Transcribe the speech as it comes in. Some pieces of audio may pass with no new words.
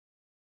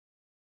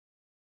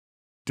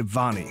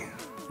Divani.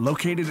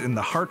 Located in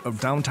the heart of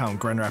downtown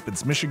Grand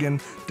Rapids, Michigan,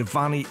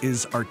 Divani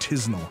is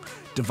artisanal.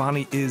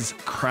 Divani is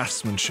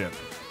craftsmanship.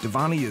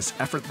 Divani is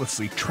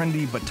effortlessly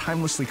trendy but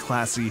timelessly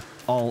classy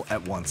all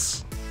at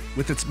once.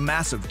 With its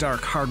massive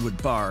dark hardwood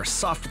bar,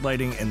 soft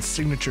lighting, and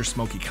signature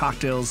smoky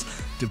cocktails,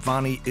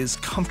 Divani is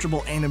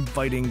comfortable and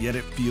inviting, yet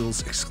it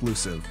feels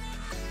exclusive.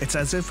 It's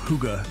as if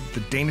hygge,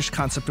 the Danish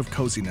concept of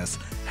coziness,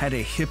 had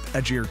a hip,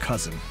 edgier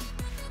cousin.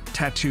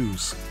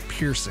 Tattoos,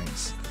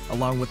 piercings,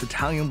 along with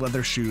Italian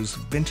leather shoes,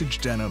 vintage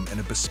denim, and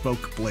a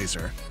bespoke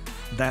blazer.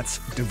 That's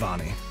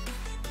Divani.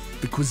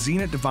 The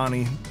cuisine at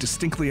Divani,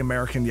 distinctly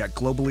American yet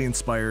globally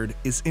inspired,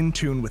 is in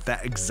tune with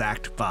that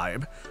exact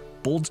vibe.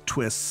 Bold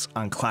twists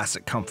on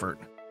classic comfort.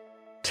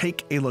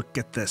 Take a look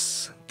at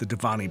this, the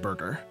Divani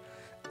burger.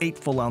 8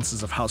 full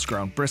ounces of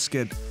house-ground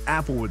brisket,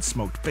 applewood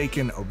smoked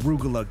bacon,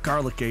 arugula,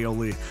 garlic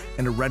aioli,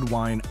 and a red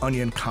wine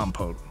onion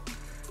compote.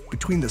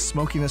 Between the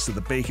smokiness of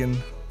the bacon,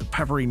 the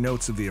peppery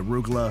notes of the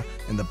arugula,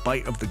 and the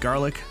bite of the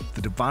garlic,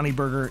 the Divani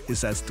burger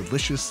is as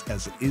delicious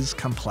as it is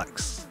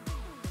complex.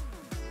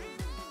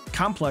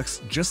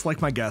 Complex, just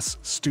like my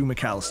guest, Stu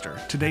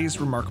McCallister,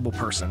 today's remarkable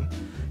person.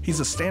 He's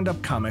a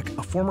stand-up comic,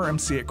 a former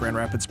MC at Grand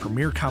Rapids'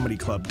 premier comedy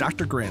club,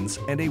 Dr. Grins,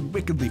 and a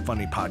wickedly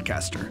funny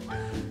podcaster.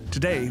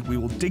 Today, we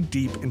will dig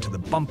deep into the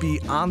bumpy,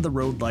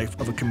 on-the-road life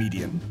of a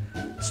comedian.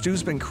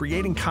 Stu's been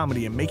creating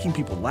comedy and making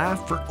people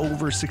laugh for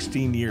over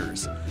 16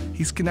 years.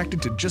 He's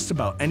connected to just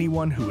about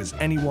anyone who is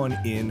anyone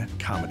in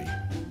comedy.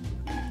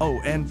 Oh,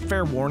 and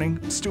fair warning,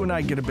 Stu and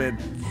I get a bit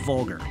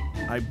vulgar.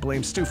 I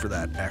blame Stu for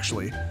that,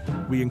 actually.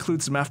 We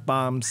include some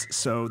F-bombs,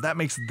 so that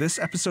makes this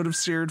episode of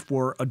SEARED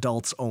for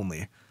adults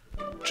only.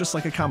 Just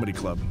like a comedy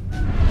club.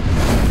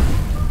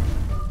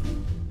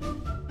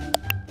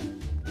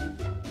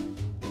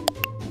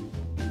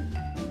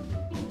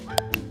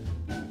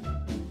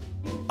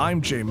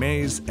 I'm Jay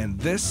Mays, and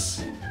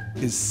this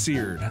is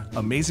SEARED,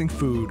 Amazing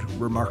Food,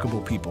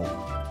 Remarkable People.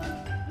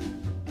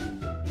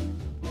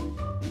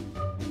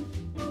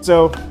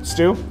 So,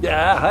 Stu?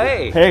 Yeah,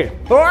 hey. Hey.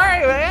 How are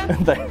you,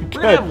 man? Good.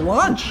 We're gonna have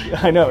lunch.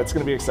 I know, it's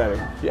going to be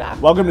exciting. Yeah.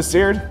 Welcome to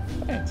SEARED.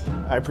 Thanks.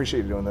 I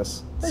appreciate you doing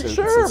this. Hey, Sin-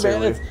 sure,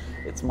 sincerely. man.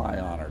 It's my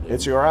honor, dude.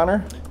 It's your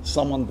honor?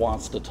 Someone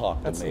wants to talk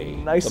to That's me. the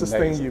nicest It's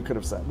thing amazing. you could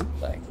have said.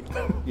 Thank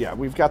you. Yeah,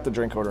 we've got the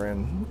drink order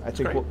in. I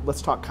think great.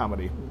 let's talk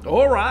comedy.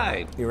 All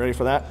right. You ready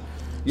for that?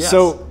 Yes.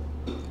 So,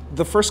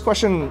 the first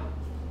question,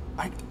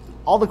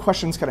 all the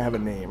questions kind of have a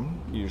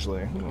name,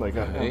 usually. Like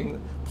Okay.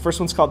 the first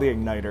one's called the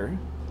Igniter.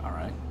 All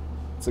right.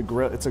 It's a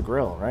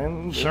grill,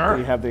 right? Sure.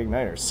 You have the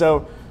Igniter.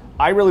 So,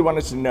 I really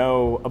wanted to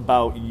know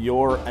about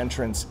your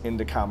entrance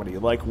into comedy.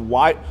 Like,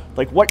 why?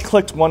 Like, what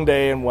clicked one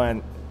day and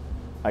went,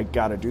 I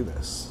gotta do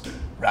this?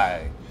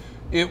 Right.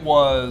 It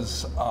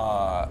was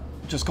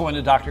just going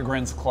to Dr.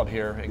 Grins Club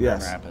here in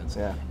Yes. Grand Rapids.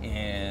 Yeah.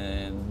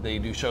 And they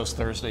do shows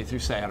Thursday through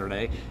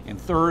Saturday. And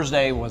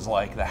Thursday was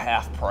like the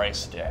half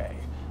price day.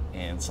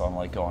 And so I'm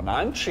like going,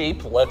 I'm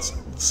cheap. Let's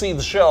see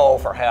the show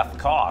for half the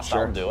cost.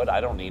 Sure. I'll do it. I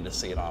don't need to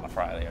see it on a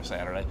Friday or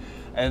Saturday.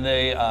 And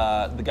they,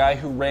 the guy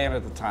who ran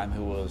at the time,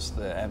 who was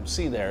the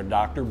MC there,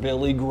 Dr.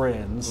 Billy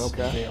Grins,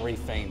 Okay. very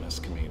famous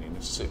comedian,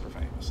 he's super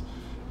famous.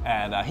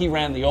 And he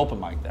ran the open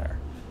mic there.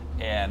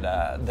 And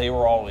they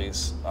were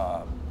always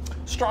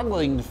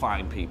struggling to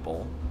find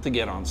people to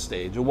get on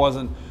stage.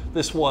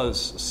 This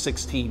was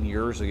 16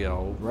 years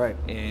ago. Right.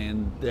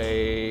 And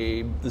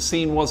the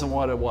scene wasn't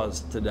what it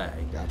was today.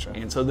 Gotcha.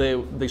 And so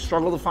they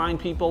struggled to find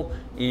people,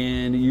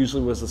 and it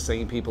usually was the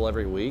same people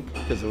every week,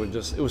 because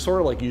it was sort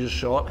of like you just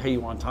show up, hey,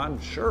 you want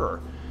time? Sure.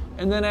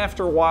 And then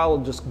after a while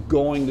of just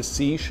going to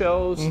see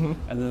shows and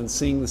then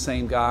seeing the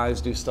same guys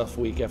do stuff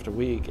week after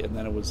week, and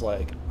then it was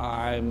like,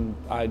 I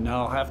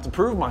now have to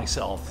prove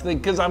myself,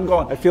 because I'm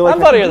going, I feel like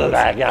I'm better than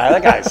that guy.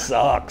 That guy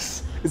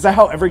sucks. Is that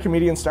how every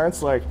comedian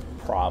starts? Like,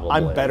 Probably.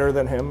 I'm better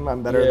than him,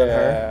 I'm better than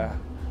her?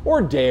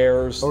 Or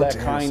dares, Or that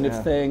dares, kind yeah.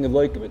 of thing. Of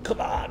like,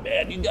 come on,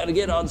 man, you got to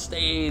get on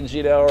stage,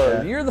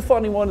 or you're the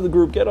funny one of the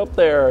group, get up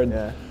there. And,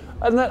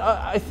 and then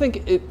I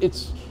think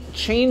it's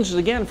changed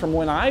again from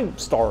when I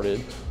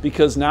started,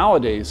 because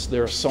nowadays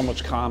there's so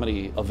much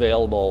comedy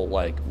available,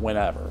 like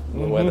whenever,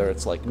 whether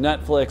it's like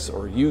Netflix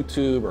or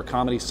YouTube or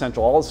Comedy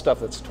Central, all the stuff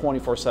that's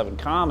 24/7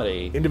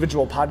 comedy.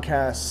 Individual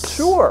podcasts.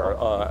 Sure,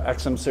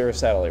 XM Sirius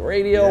Satellite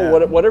Radio,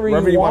 whatever you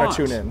Wherever you want want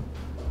to tune in.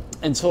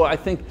 And so I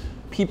think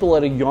people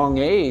at a young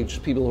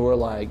age, people who are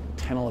like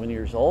 10, 11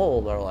 years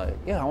old, are like,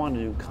 yeah, I want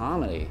to do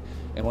comedy.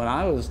 And when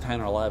I was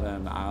 10 or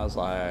 11, I was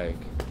like,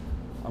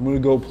 I'm going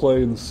to go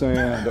play in the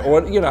sand.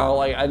 Or,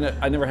 like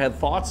I never had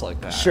thoughts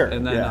like that. Sure.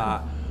 And then,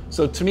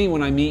 so to me,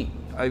 when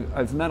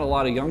I've met a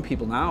lot of young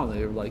people now,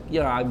 they're like,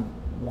 yeah, I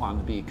wanted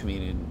to be a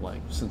comedian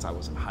like since I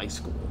was in high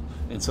school.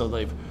 And so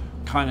they've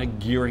kind of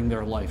gearing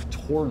their life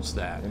towards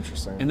that.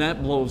 Interesting. And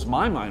that blows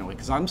my mind away,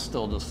 because I'm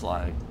still just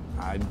like,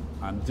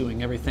 I'm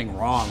doing everything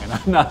wrong, and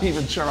I'm not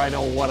even sure I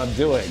know what I'm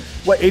doing.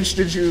 What age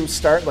did you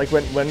start? Like,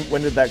 when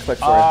did that click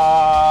for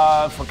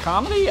you? For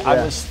comedy,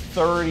 I was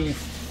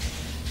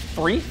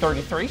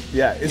 33.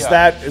 Yeah. Is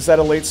that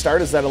a late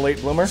start? Is that a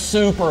late bloomer?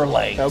 Super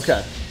late?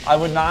 Okay. I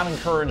would not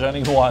encourage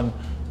anyone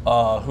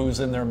who's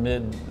in their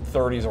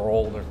mid-30s or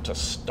older to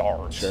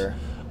start. Sure.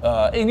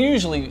 And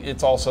usually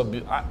it's also,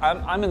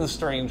 I'm in the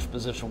strange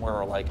position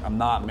where like I'm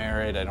not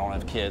married, I don't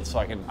have kids, so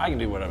I can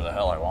do whatever the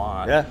hell I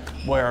want. Yeah.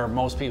 Where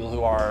most people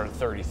who are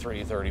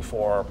 33,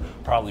 34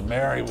 probably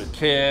married with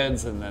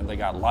kids and then they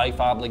got life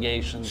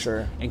obligations.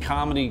 Sure. And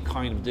comedy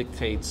kind of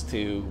dictates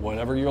to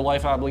whatever your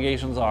life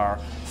obligations are,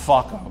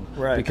 fuck them.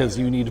 Right. Because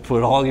you need to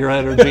put all your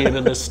energy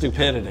into this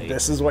stupidity.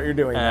 This is what you're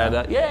doing And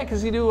now. yeah,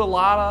 because you do a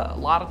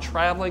lot of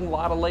traveling, a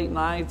lot of late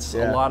nights.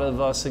 Yeah. A lot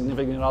of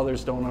significant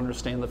others don't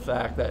understand the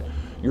fact that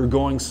you're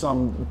going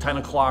some 10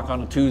 o'clock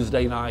on a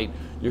Tuesday night,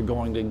 you're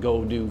going to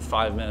go do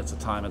 5 minutes of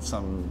time at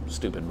some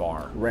stupid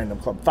bar. Random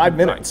club. 5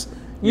 minutes. Right.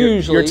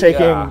 Usually, you're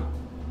taking yeah.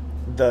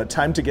 the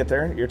time to get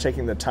there, you're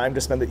taking the time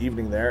to spend the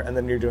evening there, and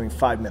then you're doing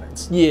 5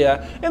 minutes.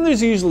 Yeah, and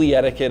there's usually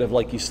etiquette of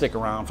like you stick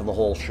around for the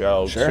whole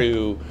show Sure.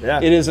 too.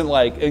 Yeah. It isn't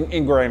like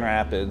in Grand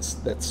Rapids,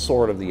 that's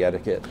sort of the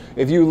etiquette.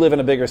 If you live in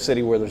a bigger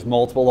city where there's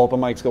multiple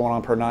open mics going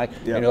on per night,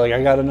 Yep. and you're like,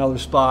 I got another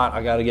spot,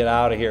 I got to get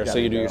out of here, so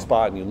Gotta you do go. your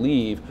spot and you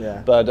leave.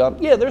 Yeah. But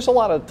yeah, there's a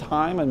lot of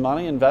time and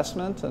money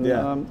investment, and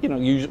Yeah. you know,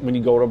 usually when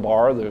you go to a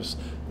bar, there's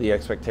the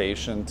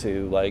expectation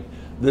to like,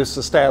 this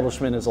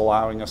establishment is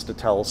allowing us to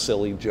tell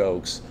silly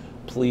jokes.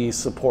 Please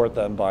support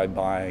them by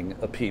buying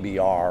a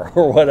PBR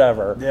or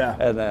whatever. Yeah.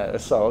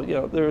 And so, you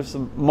know, there's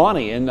some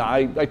money. And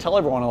I tell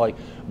everyone, like,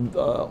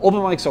 open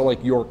mics are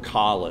like your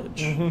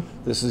college. Mm-hmm.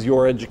 This is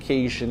your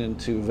education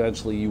into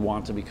eventually you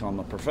want to become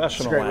a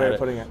professional That's a great at way of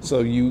putting it. So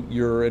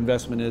your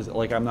investment is,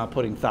 like, I'm not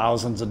putting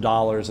thousands of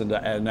dollars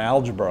into an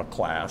algebra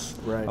class.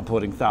 Right. I'm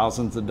putting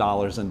thousands of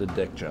dollars into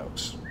dick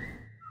jokes.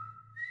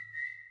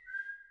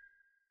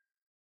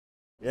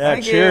 Yeah,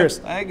 Thank cheers.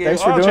 you. Thank you.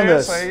 Thanks for doing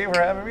cheers. this. Thank you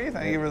for having me.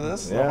 Thank you for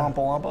this. Yeah. Humpa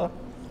Lumpa.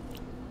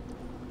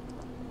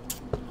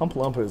 Humpa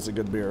Lumpa is a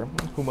good beer.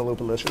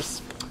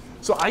 Humalupalicious.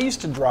 So I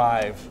used to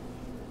drive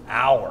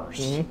hours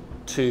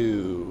Mm-hmm.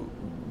 to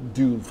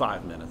do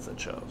 5 minutes at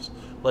shows.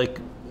 Like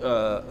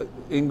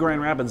in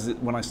Grand Rapids,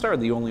 when I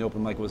started, the only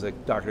open mic was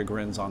at Dr.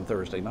 Grins on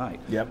Thursday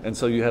night. Yep. And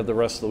so you have the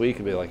rest of the week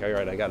and be like, all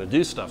right, I got to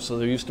do stuff. So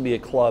there used to be a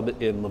club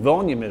in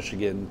Livonia,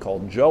 Michigan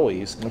called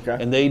Joey's. Okay.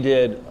 And they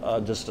did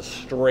just a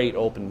straight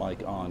open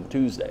mic on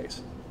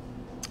Tuesdays.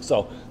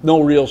 So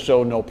no real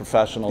show, no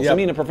professionals. Yep. I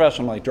mean, a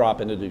professional might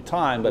drop in to do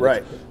time, but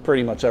Right. it's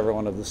pretty much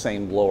everyone of the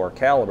same lower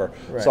caliber.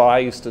 Right. So I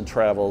used to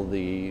travel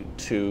the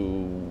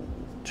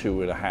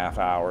 2.5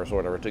 hours or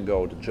whatever to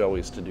go to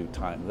Joey's to do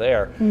time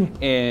there.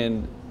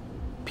 And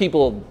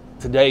people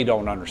today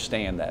don't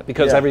understand that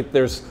because Yeah.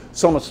 there's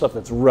so much stuff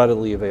that's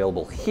readily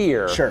available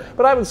here. Sure.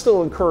 But I would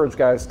still encourage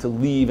guys to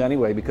leave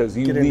anyway because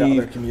you Get leave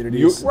into other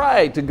communities.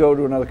 right, to go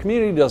to another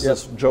community. Does Yep.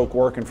 this joke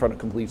work in front of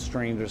complete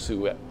strangers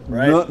who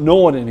Right. no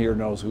one in here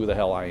knows who the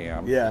hell I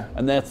am. Yeah.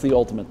 And that's the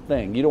ultimate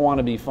thing. You don't want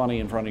to be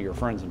funny in front of your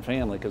friends and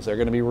family because they're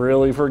going to be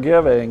really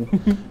forgiving.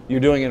 You're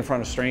doing it in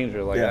front of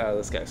strangers like, Yeah.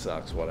 this guy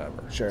sucks,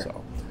 whatever. Sure.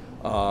 So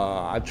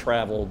I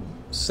traveled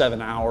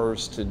 7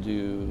 hours to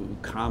do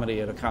comedy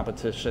at a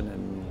competition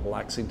in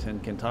Lexington,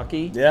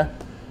 Kentucky. Yeah.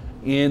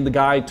 And the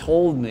guy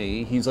told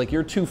me, he's like,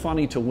 you're too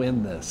funny to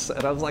win this.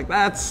 And I was like,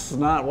 that's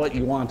not what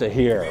you want to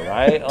hear,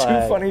 right?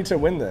 Too funny to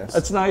win this.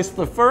 It's nice.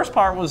 The first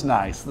part was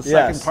nice. The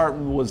Yes. second part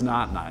was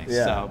not nice.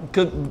 Yeah.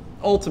 So,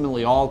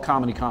 ultimately, all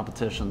comedy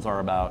competitions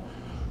are about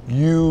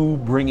you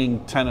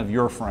bringing 10 of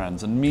your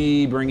friends and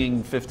me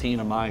bringing 15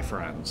 of my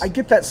friends. I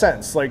get that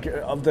sense, like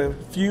of the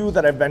few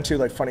that I've been to,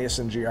 like Funniest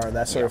in GR,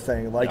 that sort of Yeah.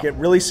 thing. Like Yeah. it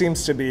really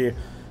seems to be,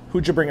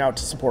 who'd you bring out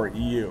to support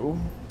you?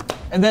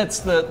 And that's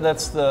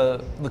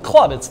the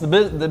club. It's the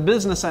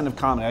business end of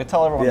comedy. I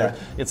tell everyone Yeah. that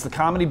it's the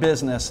comedy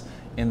business,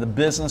 and the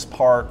business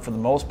part, for the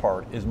most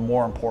part, is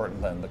more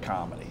important than the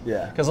comedy.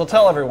 Yeah. Because I'll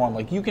tell everyone,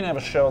 like, you can have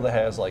a show that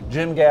has like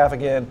Jim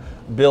Gaffigan,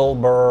 Bill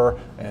Burr,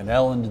 and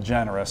Ellen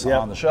DeGeneres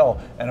Yep. on the show,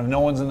 and if no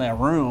one's in that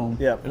room,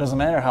 Yep. it doesn't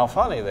matter how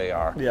funny they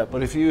are. Yep.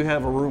 But if you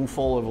have a room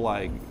full of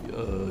like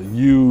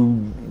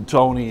you,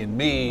 Tony, and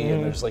me,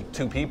 and there's like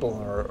 2 people,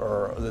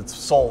 or it's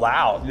sold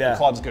out, Yeah. the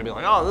club's gonna be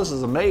like, oh, this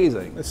is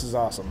amazing. This is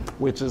awesome.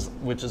 Which is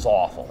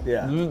awful.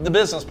 Yeah. The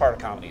business part of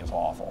comedy is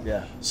awful.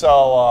 Yeah.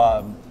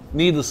 So,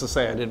 needless to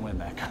say, I didn't win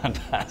that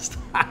contest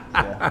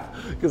Yeah.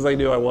 because I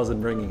knew I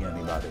wasn't bringing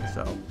anybody.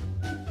 So,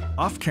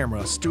 Off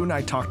camera, Stu and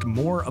I talked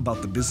more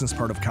about the business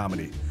part of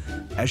comedy.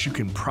 As you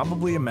can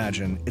probably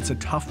imagine, it's a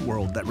tough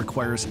world that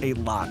requires a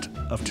lot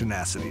of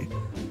tenacity.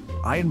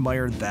 I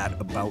admire that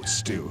about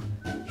Stu.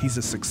 He's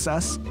a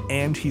success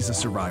and he's a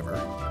survivor.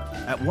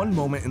 At one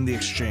moment in the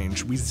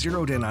exchange, we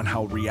zeroed in on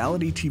how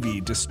reality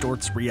TV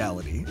distorts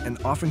reality and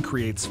often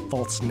creates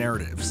false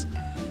narratives.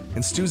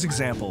 In Stu's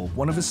example,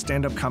 one of his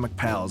stand-up comic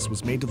pals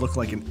was made to look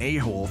like an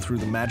a-hole through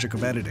the magic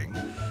of editing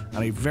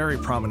on a very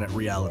prominent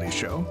reality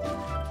show.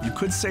 You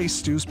could say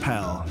Stu's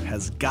pal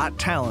has got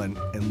talent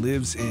and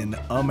lives in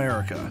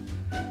America.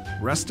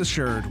 Rest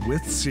assured,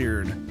 with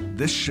SEARED,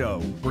 this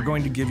show, we're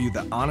going to give you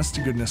the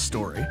honest-to-goodness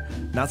story,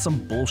 not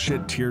some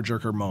bullshit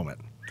tearjerker moment.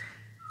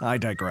 I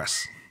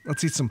digress.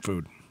 Let's eat some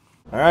food.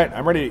 All right,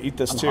 I'm ready to eat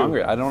this I'm too.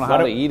 hungry. I don't know how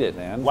to eat it,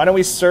 man. Why don't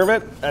we serve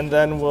it, and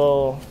then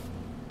we'll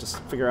just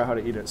figure out how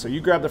to eat it. So you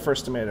grab the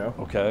first tomato.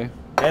 Okay.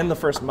 And the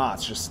first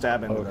Mott's, just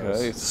stab into those.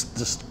 Okay,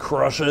 just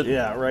crush it.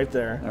 Yeah, right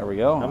there. There we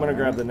go. I'm gonna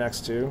grab the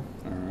next two.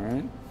 All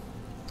right.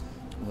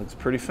 Looks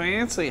pretty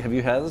fancy. Have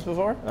you had this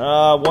before?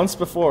 Once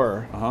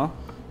before.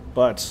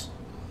 But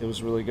it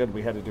was really good.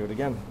 We had to do it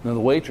again. No, the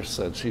waitress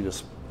said she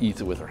just eats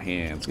it with her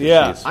hands.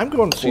 Yeah, I'm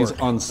going fork. She's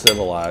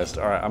uncivilized.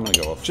 All right, I'm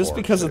gonna go with just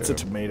fork, because too. it's a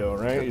tomato,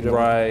 right? You don't,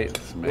 right,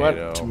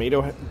 tomato. What,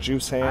 tomato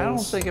juice hands? I don't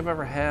think I've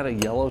ever had a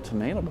yellow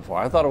tomato before.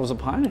 I thought it was a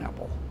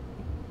pineapple.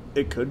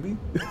 It could be.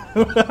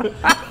 But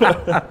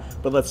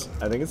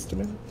I think it's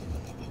tomato.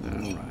 All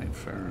right,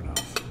 fair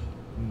enough.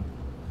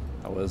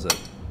 How is it?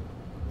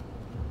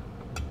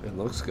 It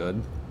looks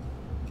good.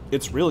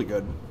 It's really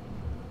good.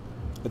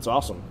 It's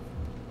awesome.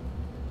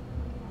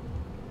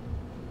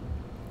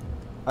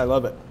 I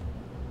love it.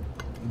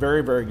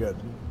 Very, very good.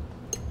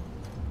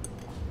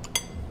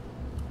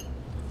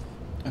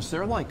 Is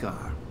there like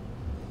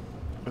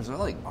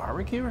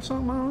barbecue or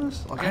something on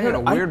this? Like I got a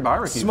weird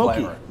barbecue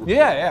smoky. flavor.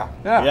 Yeah.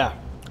 Yeah.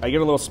 I get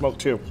a little smoke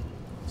too.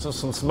 So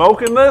some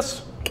smoke in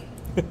this?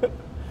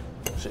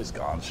 She's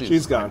gone.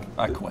 She's gone.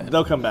 I quit.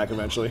 They'll come back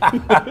eventually.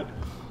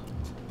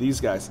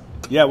 These guys.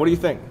 Yeah, what do you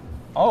think?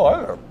 Oh,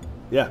 I know.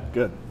 Yeah,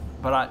 good.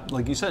 But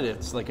like you said,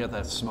 it's like got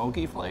that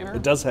smoky flavor.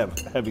 It does have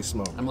heavy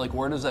smoke. I'm like,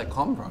 where does that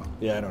come from?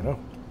 Yeah, I don't know.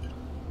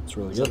 It's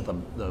really Is good.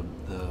 it the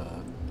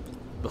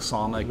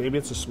balsamic? Maybe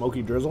it's a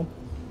smoky drizzle.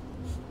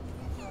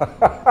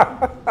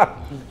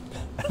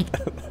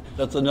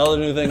 That's another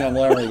new thing I'm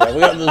learning. We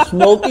got the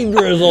smoky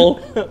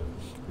drizzle.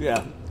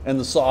 Yeah. And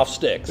the soft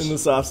sticks. And the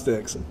soft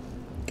sticks.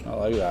 I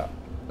like that.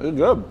 It's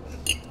good.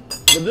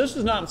 But this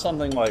is not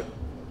something like,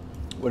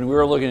 when we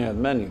were looking at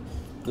the menu,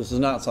 this is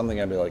not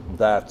something I'd be like,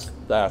 that's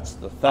the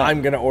thing.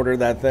 I'm going to order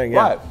that thing,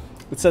 yeah. Right.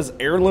 It says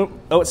heirloom.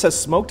 Oh, it says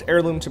smoked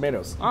heirloom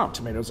tomatoes. Oh.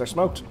 Tomatoes are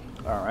smoked.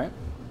 All right.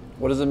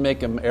 What does it make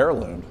them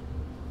heirloom?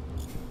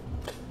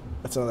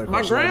 That's another My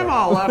question.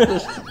 grandma left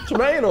this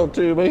tomato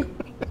to me.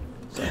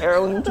 It's an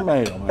heirloom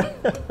tomato, man.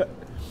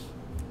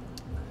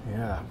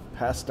 Yeah,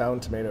 passed down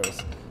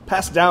tomatoes.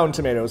 Passed down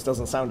tomatoes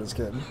doesn't sound as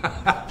good.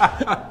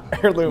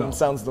 Heirloom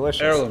sounds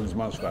delicious. Heirloom's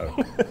much better.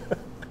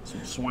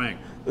 Some swank.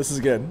 This is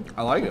good.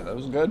 I like it. That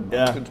was good.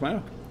 Yeah. Good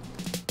tomato.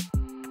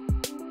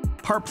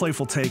 Part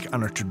playful take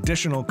on a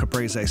traditional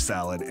caprese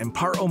salad and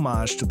part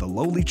homage to the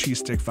lowly cheese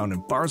stick found in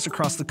bars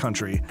across the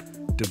country,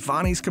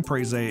 Divani's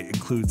caprese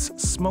includes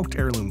smoked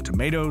heirloom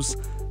tomatoes,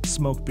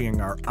 smoke being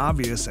our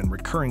obvious and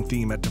recurring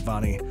theme at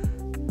Divani,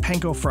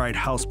 panko fried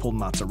house-pulled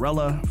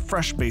mozzarella,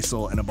 fresh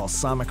basil, and a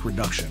balsamic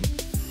reduction.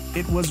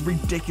 It was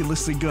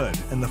ridiculously good,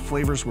 and the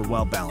flavors were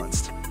well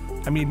balanced.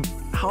 I mean,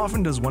 how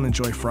often does one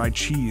enjoy fried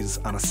cheese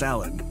on a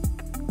salad?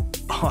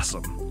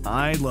 Awesome.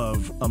 I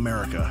love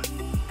America.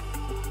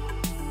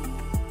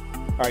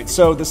 All right,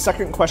 so the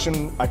second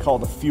question I call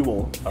the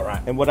fuel. All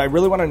right. And what I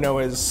really want to know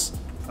is...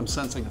 I'm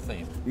sensing a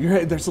theme.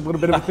 There's a little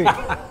bit of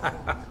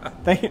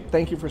a theme.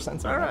 Thank you for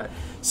sensing All that. right.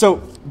 So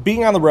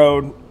being on the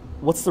road,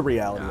 what's the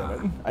reality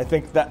of it?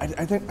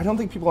 I don't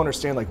think people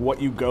understand like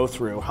what you go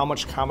through, how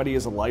much comedy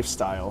is a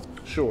lifestyle.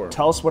 Sure.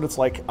 Tell us what it's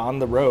like on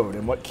the road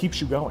and what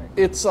keeps you going.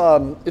 It's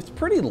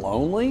pretty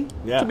lonely,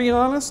 to be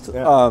honest.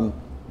 Yeah.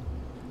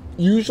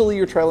 Usually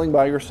you're traveling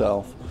by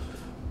yourself.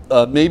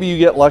 Maybe you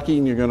get lucky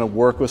and you're going to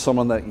work with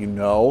someone that you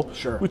know,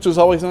 Sure. which is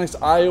always nice.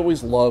 I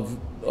always love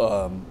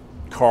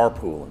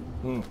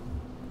carpooling.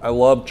 I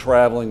love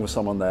traveling with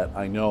someone that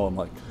I know. I'm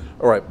like,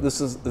 all right,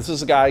 this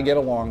is a guy I get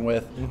along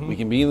with. We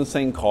can be in the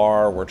same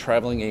car. We're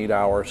traveling 8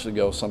 hours to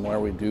go somewhere.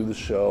 We do the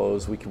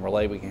shows. We can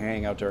relate. We can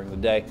hang out during the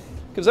day.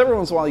 Because every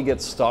once in a while you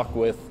get stuck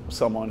with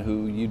someone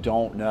who you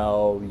don't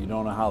know. You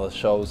don't know how the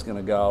show's going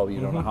to go.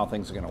 You don't know how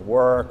things are going to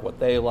work, what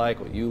they like,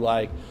 what you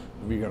like,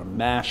 if you're going to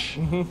mesh.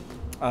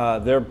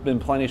 There have been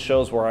plenty of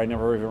shows where I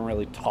never even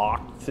really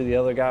talked to the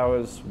other guy I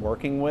was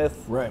working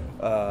with. Right.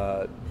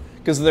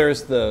 Because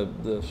there's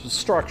the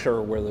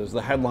structure where there's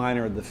the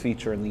headliner, the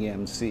feature, and the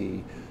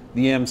MC.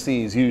 The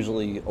MC is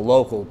usually a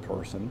local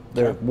person.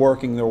 They're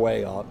working their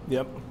way up.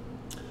 Yep.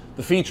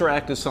 The feature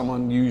act is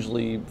someone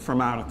usually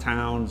from out of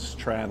town,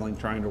 traveling,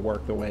 trying to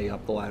work their way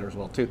up the ladder as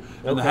well too.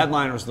 And the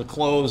headliner is the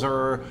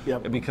closer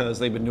because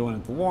they've been doing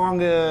it the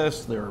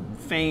longest. They're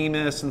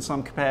famous in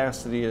some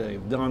capacity.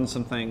 They've done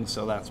some things,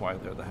 so that's why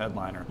they're the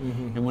headliner.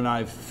 And when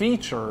I've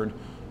featured,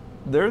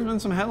 there's been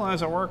some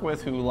headliners I work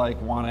with who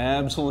like want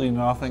absolutely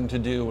nothing to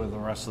do with the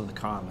rest of the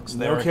comics.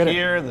 They're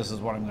here. This is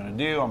what I'm going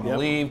to do. I'm going to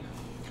leave.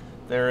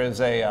 There is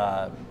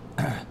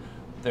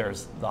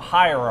there's the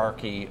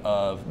hierarchy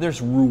of,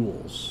 there's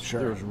rules.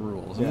 There's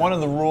rules. And one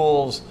of the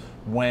rules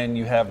when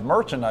you have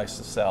merchandise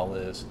to sell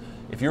is,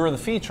 if you're the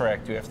feature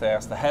act, you have to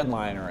ask the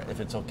headliner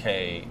if it's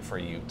okay for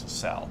you to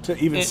sell. To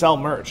even sell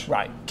merch.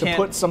 Right. To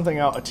put something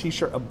out, a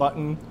t-shirt, a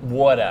button.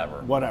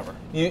 Whatever.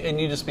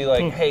 You just be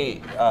like,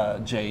 hey,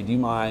 Jay, do you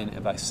mind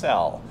if I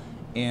sell?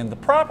 And the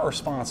proper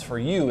response for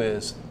you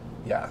is,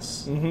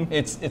 yes.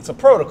 It's a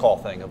protocol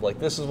thing of like,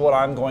 this is what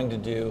I'm going to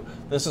do.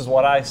 This is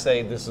what I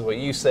say. This is what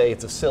you say.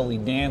 It's a silly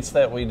dance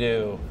that we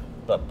do,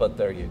 but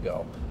there you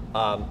go.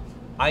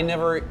 I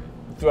never,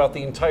 throughout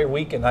the entire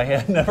weekend, I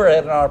had never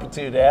had an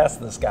opportunity to ask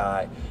this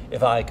guy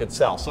if I could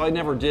sell. So I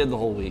never did the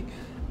whole week.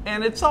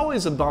 And it's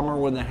always a bummer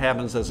when that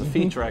happens as a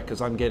feature act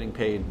because I'm getting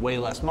paid way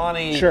less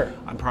money. Sure.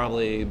 I'm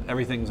probably,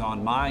 everything's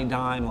on my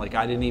dime. Like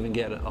I didn't even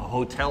get a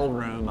hotel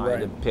room. I had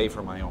to pay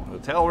for my own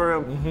hotel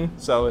room.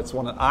 So it's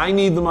I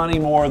need the money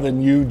more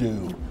than you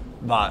do.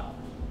 But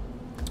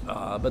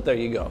there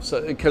you go.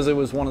 So because it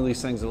was one of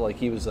these things of like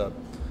he was a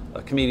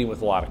comedian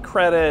with a lot of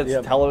credits,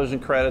 television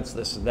credits,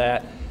 this and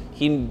that.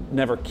 He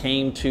never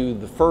came to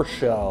the first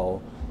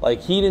show. Like,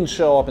 he didn't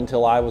show up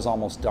until I was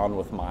almost done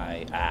with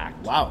my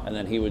act. Wow. And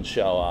then he would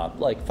show up,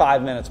 like,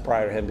 5 minutes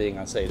prior to him being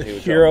on stage. The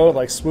hero,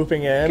 like,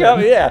 swooping in.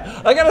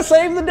 Yeah. I got to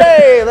save the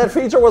day. That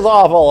feature was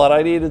awful, and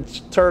I needed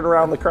to turn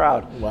around the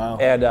crowd. Wow.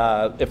 And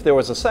if there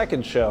was a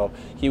second show,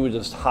 he would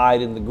just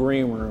hide in the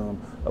green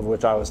room, of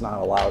which I was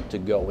not allowed to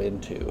go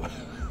into.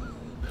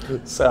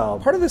 So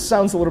part of this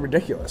sounds a little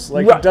ridiculous.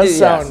 Like, it does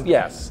sound...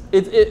 Yes.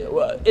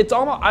 It's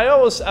almost... I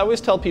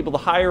always tell people, the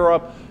higher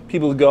up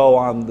people go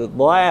on the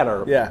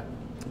ladder... Yeah.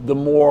 The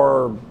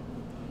more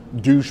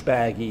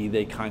douchebaggy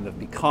they kind of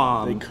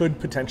become. They could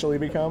potentially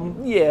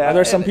become? Yeah. Are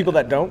there some people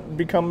that don't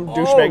become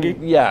douchebaggy?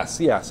 Yes.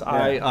 Yeah.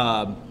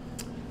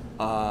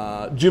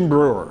 Jim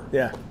Brewer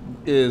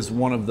is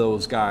one of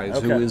those guys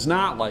who is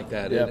not like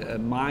that.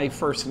 And my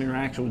first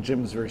interaction with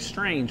Jim was very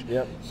strange.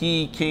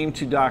 He came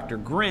to Dr.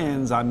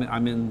 Grins.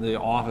 I'm in the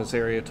office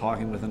area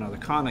talking with another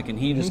comic, and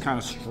he just kind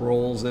of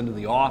strolls into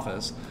the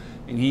office.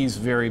 And he's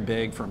very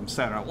big from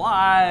Saturday Night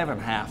Live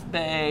and Half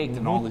Baked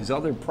and all these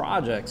other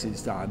projects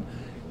he's done.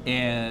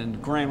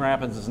 And Grand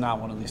Rapids is not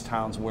one of these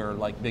towns where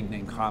like big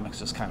name comics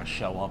just kind of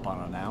show up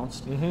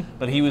unannounced.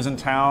 But he was in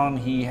town.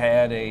 He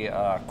had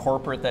a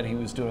corporate that he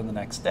was doing the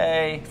next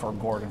day for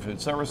Gordon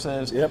Food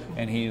Services.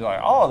 And he's like,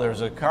 oh,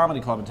 there's a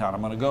comedy club in town. I'm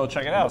going to go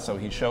check it out. So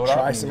he showed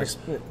up.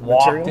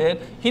 Walked in.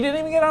 He didn't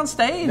even get on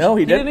stage. No,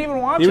 he didn't. He didn't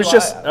even want to. He was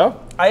just,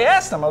 I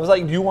asked him. I was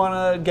like, "Do you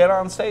want to get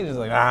on stage?" He's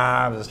like,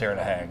 I'm just here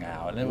to hang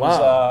out." And it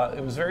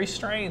was very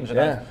strange. And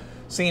I've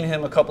seen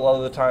him a couple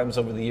other times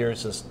over the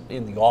years, just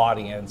in the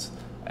audience.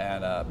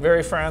 And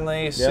very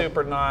friendly,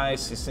 super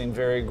nice. He seemed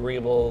very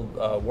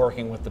agreeable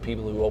working with the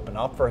people who open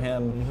up for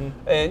him.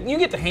 And you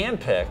get to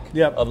handpick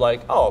of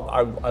like, oh,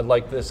 I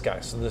like this guy,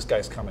 so this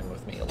guy's coming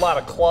with me. A lot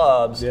of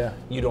clubs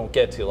you don't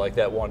get to, like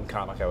that one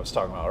comic I was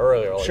talking about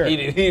earlier. Like he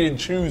didn't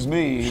choose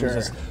me. He was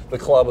just, the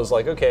club was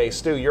like, okay,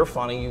 Stu, you're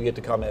funny. You get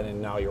to come in,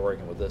 and now you're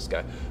working with this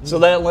guy. So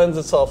that lends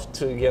itself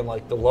to, again,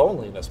 like the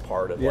loneliness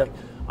part of like,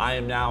 I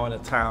am now in a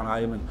town.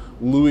 I am in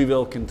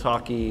Louisville,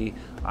 Kentucky.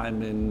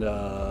 I'm in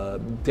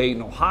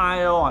Dayton,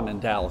 Ohio. I'm in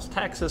Dallas,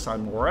 Texas.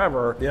 I'm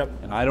wherever.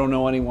 And I don't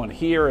know anyone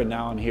here. And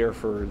now I'm here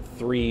for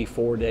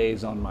 3-4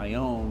 days on my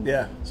own.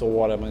 So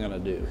what am I going to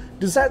do?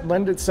 Does that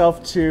lend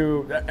itself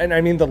to, and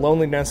I mean the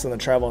loneliness and the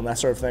travel and that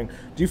sort of thing,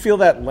 do you feel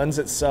that lends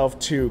itself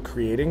to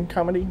creating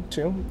comedy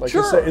too? Like,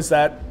 is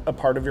that a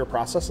part of your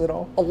process at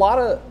all? A lot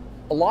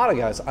of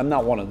guys, I'm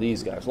not one of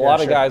these guys, a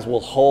lot of guys will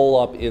hole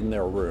up in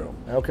their room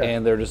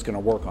and they're just going to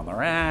work on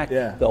their act.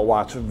 They'll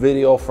watch a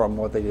video from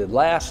what they did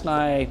last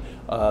night.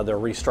 They're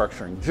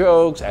restructuring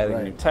jokes,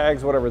 adding new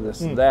tags, whatever,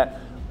 this and that.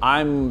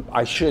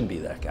 I should be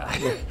that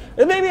guy.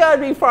 And maybe I'd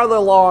be farther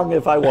along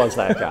if I was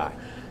that guy.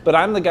 But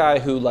I'm the guy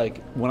who,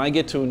 like, when I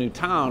get to a new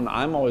town,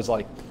 I'm always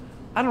like,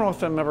 I don't know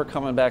if I'm ever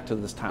coming back to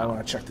this town. I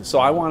want to check this out. So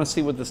I want to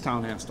see what this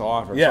town has to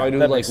offer. So I do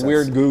like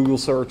weird Google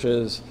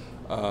searches.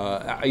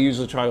 I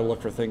usually try to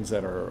look for things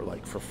that are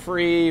like for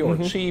free or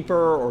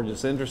cheaper or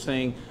just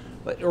interesting,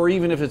 or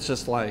even if it's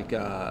just like,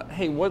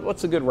 hey,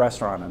 what's a good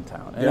restaurant in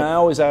town? And I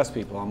always ask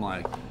people, I'm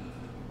like,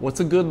 what's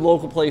a good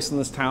local place in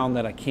this town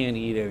that I can't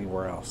eat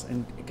anywhere else?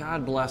 And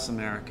God bless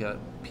America,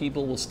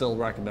 people will still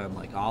recommend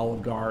like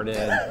Olive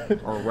Garden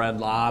or Red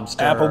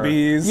Lobster.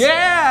 Applebee's.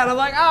 Yeah, and I'm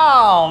like,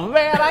 oh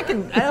man, I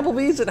can,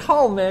 Applebee's at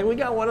home, man. We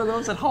got one of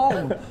those at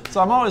home.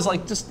 So I'm always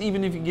like, just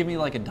even if you give me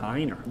like a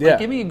diner, like,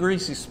 give me a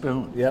greasy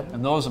spoon.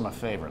 And those are my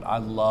favorite. I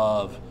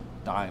love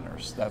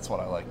diners. That's what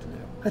I like to do.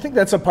 I think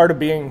that's a part of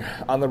being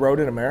on the road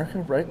in America,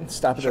 right? And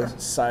stop at the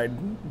side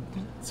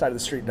of the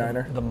street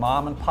diner. The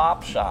mom and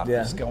pop shop.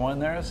 Just go in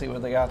there, see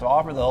what they got to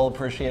offer. They'll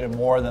appreciate it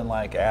more than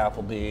like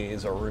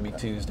Applebee's or Ruby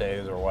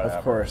Tuesdays or whatever.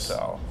 Of course.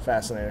 So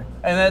fascinating.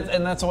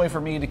 And that's a way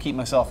for me to keep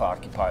myself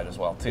occupied as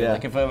well too.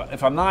 Like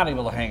if I'm not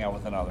able to hang out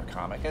with another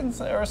comic,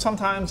 or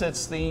sometimes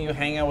it's you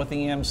hang out with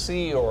the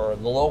MC or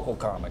the local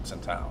comics in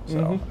town.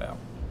 So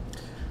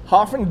How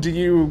often do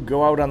you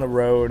go out on the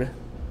road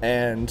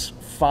and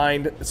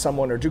find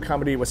someone or do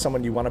comedy with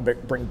someone you want to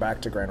bring back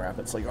to Grand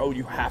Rapids? Like, oh,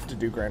 you have to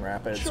do Grand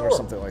Rapids or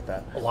something like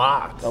that. A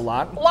lot,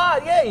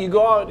 yeah. You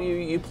go out,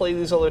 you play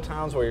these other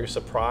towns where you're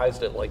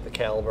surprised at like the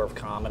caliber of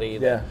comedy,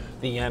 the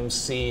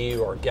MC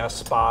or guest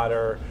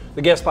spotter.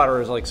 The guest spotter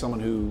is like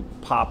someone who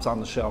pops on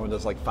the show and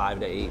does like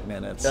 5 to 8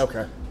 minutes.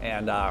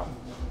 And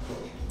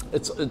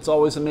it's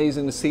always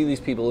amazing to see these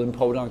people in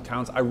podunk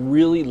towns. I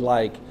really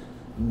like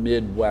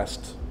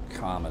Midwest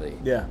comedy.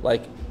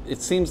 Like,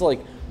 it seems like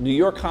New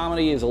York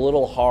comedy is a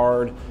little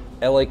hard.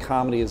 LA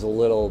comedy is a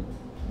little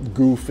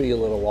goofy, a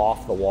little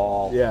off the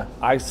wall.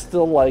 I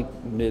still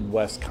like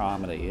Midwest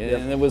comedy.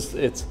 And the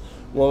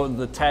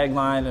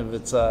tagline of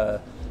it's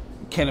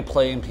can it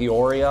play in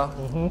Peoria?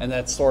 And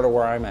that's sort of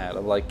where I'm at.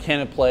 I'm like, can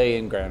it play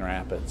in Grand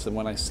Rapids? And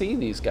when I see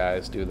these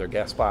guys do their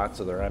guest spots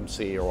or their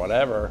MC or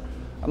whatever,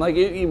 I'm like,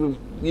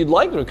 you'd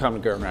like to come to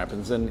Grand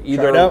Rapids and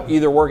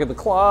either work at the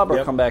club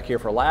or come back here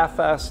for Laugh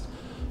Fest,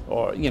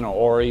 or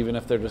or even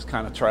if they're just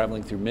kind of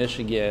traveling through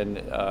Michigan,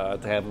 to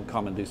have them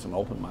come and do some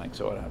open mics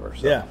or whatever.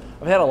 So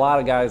I've had a lot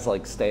of guys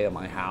like stay at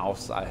my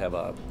house. I have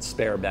a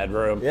spare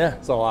bedroom.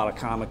 So a lot of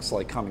comics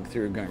like coming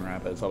through Grand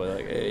Rapids. I'll be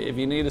like, hey, if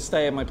you need to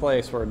stay at my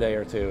place for a day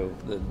or two,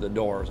 the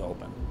door is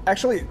open.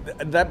 Actually,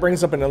 that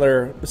brings up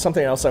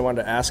something else I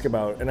wanted to ask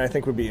about, and I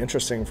think would be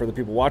interesting for the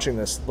people watching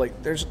this.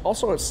 Like, there's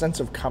also a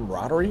sense of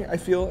camaraderie, I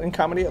feel, in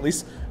comedy, at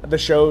least at the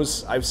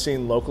shows I've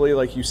seen locally.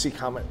 Like, you see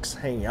comics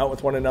hanging out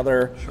with one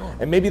another.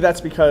 And maybe that's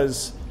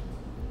because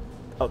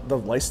of the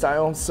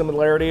lifestyle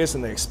similarities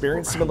and the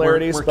experience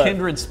similarities. We're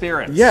kindred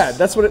spirits. Yeah,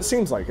 that's what it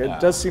seems like.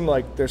 It does seem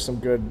like there's some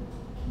good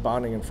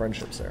bonding and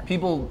friendships there.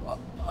 People...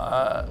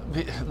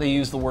 they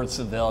use the word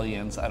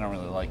civilians. I don't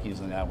really like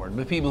using that word,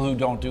 but people who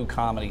don't do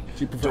comedy.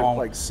 Do you prefer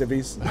like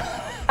civvies?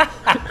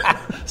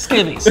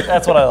 Skivvies.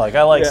 That's what I like.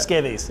 I like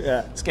skivvies.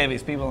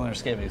 Skivvies. People in their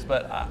skivvies.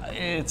 But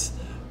it's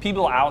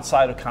people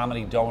outside of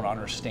comedy don't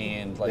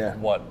understand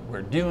what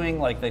we're doing.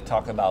 Like they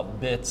talk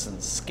about bits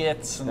and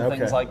skits and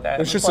things like that.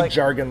 There's just some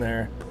jargon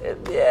there.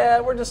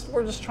 We're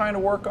just trying to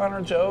work on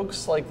our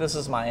jokes. Like, this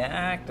is my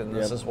act and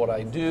this is what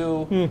I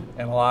do. And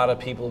a lot of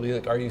people will be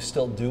like, "Are you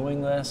still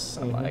doing this?"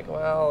 I'm like,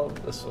 "Well,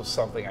 this was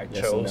something I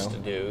chose to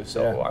do,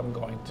 so I'm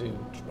going to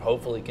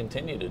hopefully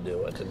continue to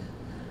do it." And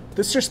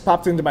this just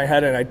popped into my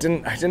head, and I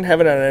didn't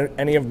have it on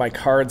any of my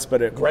cards,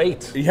 but it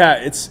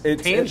it's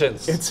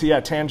tangents. It's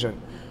tangent.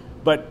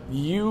 But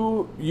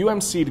you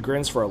emceed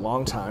Grins for a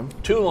long time.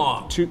 Too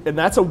long. And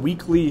that's a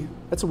weekly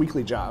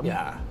job.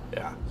 Yeah.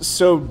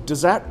 So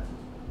does that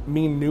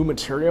mean new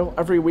material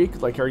every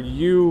week? Like,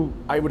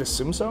 I would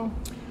assume so?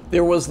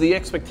 There was the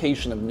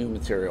expectation of new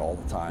material all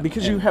the time.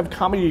 Because you have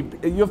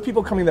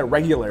people coming there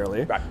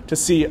regularly to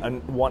see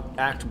one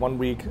act one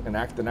week, an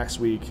act the next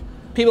week.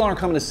 People aren't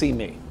coming to see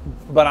me,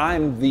 but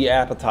I'm the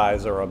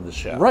appetizer of the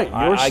show. Right,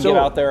 I get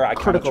out there, I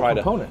kind of try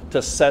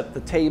to set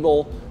the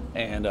table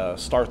and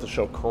start the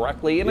show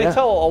correctly. And I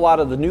tell a lot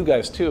of the new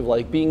guys too,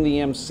 like being the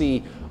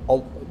MC,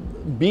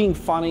 being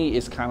funny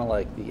is kind of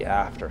like the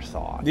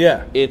afterthought.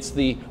 It's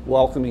the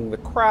welcoming the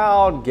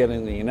crowd,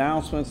 getting the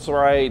announcements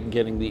right,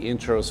 getting the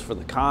intros for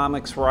the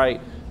comics right,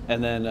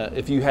 and then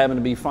if you happen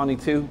to be funny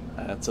too,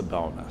 that's a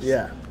bonus.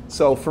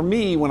 So for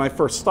me, when I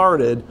first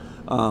started,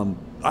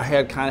 I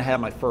had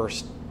my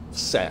first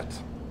set.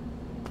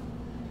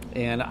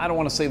 And I don't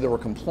want to say there were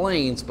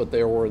complaints, but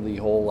there were the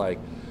whole like,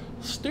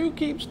 Stu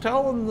keeps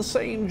telling the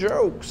same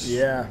jokes.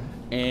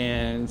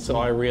 And so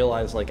I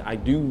realized, like, I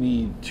do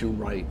need to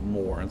write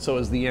more. And so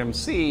as the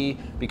MC,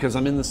 because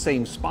I'm in the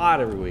same spot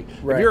every week,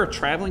 if you're a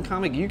traveling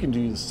comic, you can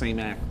do the same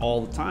act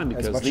all the time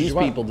because these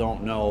people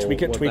don't know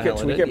tweak it,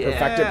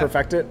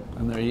 perfect it.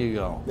 And there you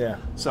go.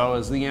 So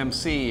as the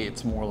MC,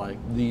 it's more like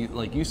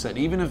you said,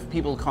 even if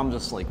people come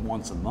just like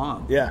once a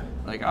month,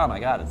 like, oh my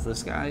God, it's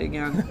this guy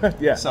again?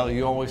 So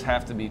you always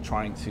have to be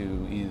trying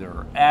to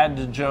either add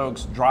to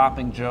jokes,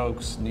 dropping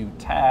jokes, new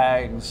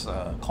tags,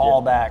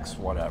 callbacks,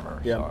 whatever.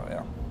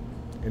 So,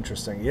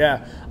 interesting.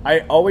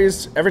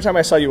 Every time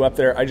I saw you up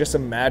there, I just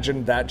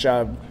imagined that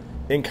job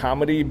in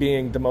comedy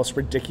being the most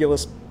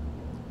ridiculously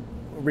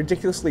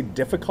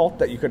difficult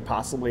that you could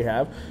possibly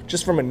have,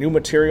 just from a new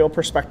material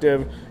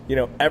perspective,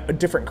 a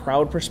different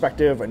crowd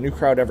perspective, a new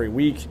crowd every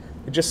week.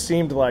 It just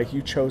seemed like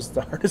you chose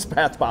the hardest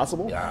path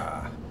possible.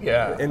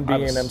 In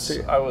being an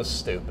MC. I was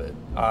stupid.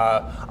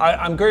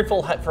 I'm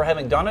grateful for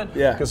having done it.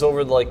 Because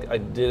I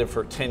did it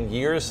for 10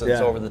 years. And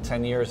so over the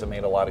 10 years, I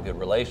made a lot of good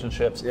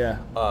relationships.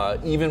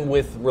 Even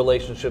with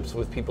relationships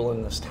with people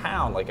in this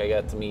town, like I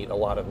got to meet a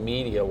lot of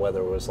media, whether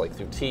it was like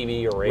through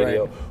TV or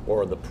radio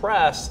or the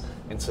press.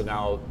 And so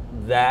now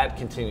that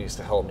continues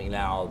to help me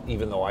now,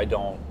 even though I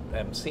don't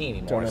MC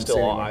anymore.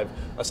 I've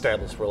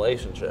established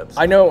relationships.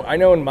 I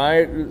know in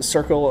my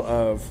circle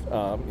of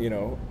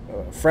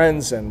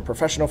friends and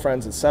professional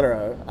friends,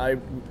 etc. I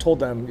told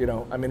them,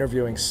 I'm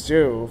interviewing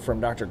Stu from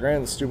Dr.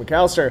 Grins, Stu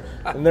McCallister,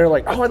 and they're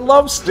like, "Oh, I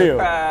love Stu."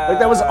 Like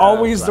that was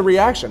always the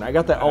reaction. I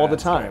got that all the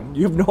time.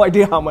 You have no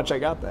idea how much I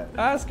got that.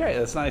 That's great.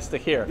 That's nice to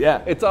hear.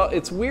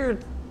 It's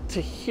weird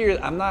to hear.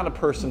 I'm not a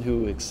person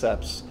who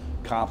accepts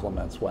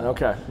compliments well.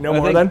 Okay. No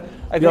more then?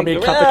 You want me to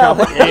cut the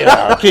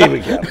compliment? Keep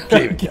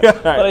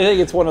it. But I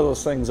think it's one of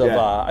those things of,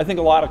 I think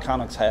a lot of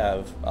comics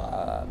have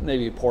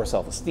maybe poor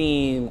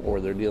self-esteem or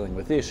they're dealing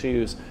with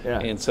issues.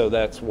 And so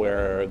that's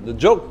where the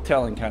joke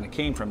telling kind of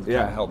came from to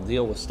kind of help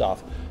deal with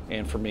stuff.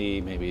 And for me,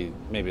 maybe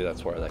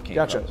that's where that came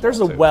from. There's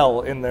a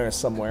well in there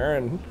somewhere,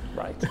 and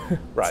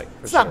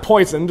it's not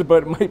poisoned,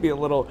 but it might be a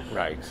little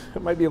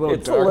It might be a little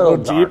it's dark, a little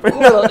deep.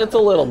 It's a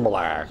little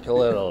black, a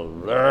little.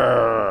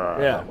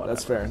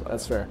 That's fair.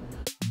 That's fair.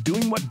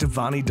 Doing what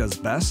Divani does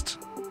best,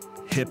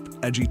 hip,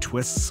 edgy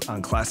twists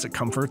on classic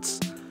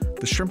comforts,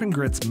 the Shrimp and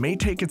Grits may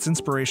take its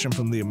inspiration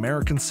from the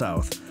American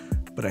South,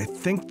 but I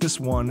think this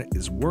one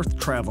is worth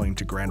traveling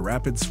to Grand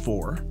Rapids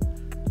for.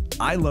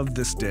 I love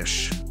this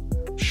dish.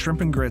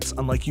 shrimp and grits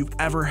unlike you've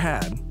ever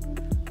had.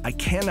 I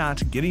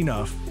cannot get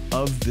enough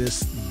of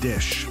this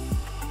dish.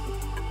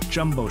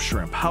 Jumbo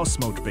shrimp,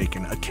 house-smoked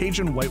bacon, a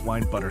Cajun white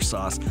wine butter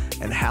sauce,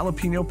 and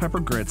jalapeno pepper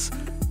grits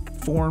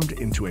formed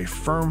into a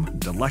firm,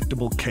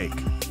 delectable cake.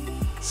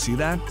 See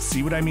that?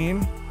 See what I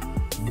mean?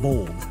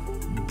 Bold,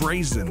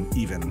 brazen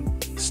even.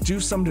 Stu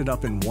summed it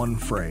up in one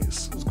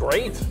phrase. It was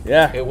great.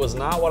 Yeah. It was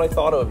not what I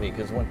thought it would be,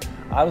 because when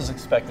I was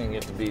expecting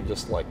it to be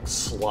just like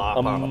slop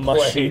on a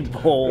mushy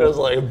plate. bowl. It was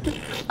like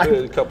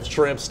a couple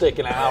shrimp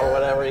sticking out or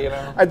whatever, you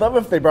know. I'd love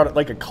if they brought it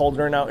like a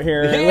cauldron out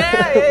here.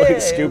 Yeah,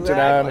 like scooped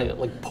exactly. it on.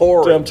 Like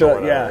porridge dumped or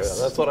it, whatever. yes.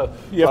 Yeah, that's what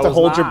You have to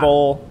hold your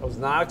bowl. I was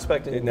not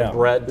expecting No, the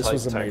bread this type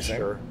was amazing.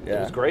 texture. Yeah.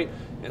 It was great.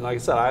 And like I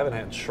said, I haven't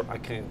had shrimp. I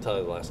can't tell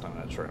you the last time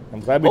I had shrimp. I'm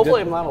glad we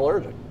Hopefully did. I'm not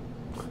allergic.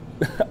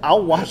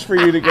 I'll watch for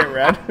you to get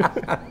red.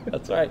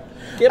 That's right.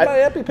 Get my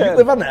EpiPen. You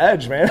live on the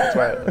edge, man. That's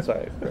right. That's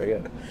right. Very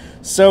good.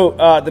 So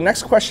the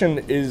next question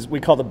is we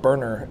call the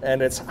burner,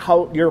 and it's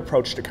how your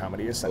approach to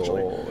comedy,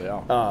 essentially.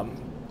 Oh, yeah.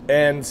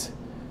 And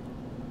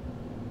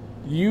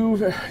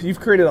you've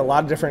created a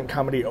lot of different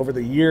comedy over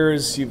the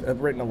years.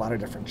 You've written a lot of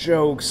different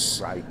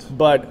jokes. Right.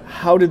 But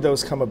how did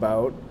those come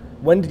about?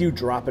 When do you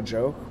drop a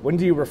joke? When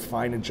do you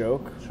refine a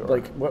joke? Sure.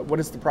 Like, what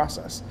is the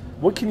process?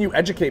 What can you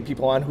educate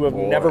people on who have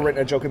never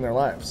written a joke in their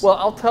lives? Well,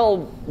 I'll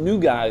tell new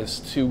guys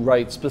to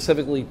write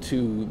specifically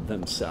to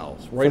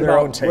themselves. Write their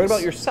about own taste. Write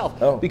about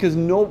yourself. Oh. Because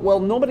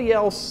nobody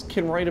else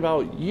can write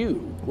about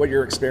you. What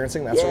you're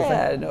experiencing, that sort of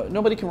thing? Yeah,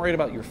 nobody can write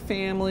about your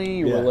family,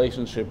 your Yeah.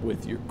 relationship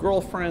with your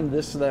girlfriend,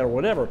 this, that, or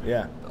whatever.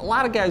 Yeah. A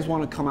lot of guys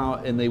want to come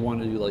out and they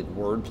want to do like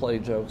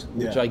wordplay jokes,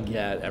 which Yeah. I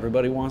get.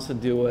 Everybody wants to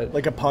do it.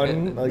 Like a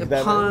pun? Like the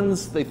that?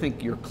 puns, they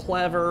think you're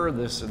clever,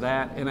 this or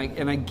that, and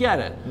I get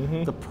it.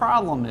 Mm-hmm. The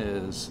problem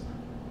is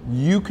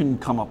you can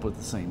come up with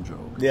the same joke.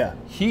 Yeah.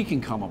 He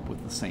can come up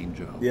with the same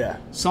joke. Yeah.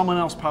 Someone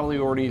else probably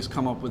already has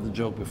come up with the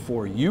joke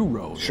before you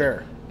wrote it.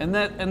 Sure. And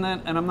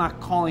I'm not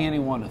calling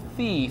anyone a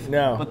thief.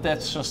 No. But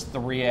that's just the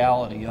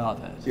reality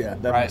of it. Yeah,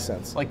 that makes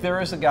sense. Like there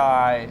is a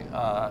guy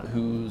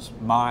who's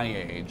my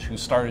age who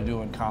started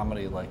doing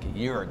comedy like a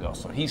year ago,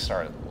 so he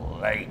started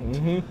late.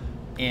 Mm-hmm.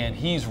 And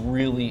he's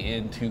really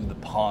into the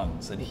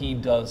puns, and he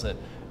does it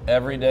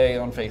every day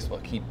on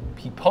Facebook. He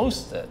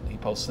posts it. He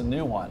posts a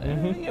new one.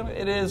 And you know,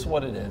 it is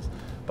what it is.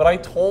 But I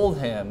told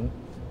him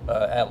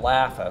at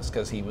Laugh Fest,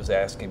 because he was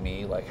asking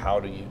me, like, how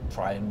do you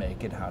try and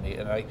make it?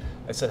 And I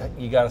said,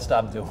 you got to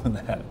stop doing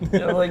that. You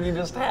know, like, you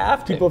just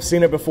have to. People have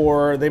seen it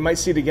before. They might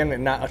see it again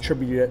and not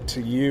attribute it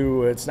to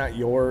you. It's not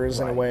yours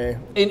in a way.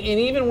 And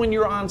even when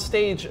you're on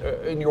stage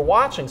and you're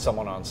watching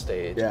someone on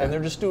stage and they're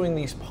just doing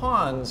these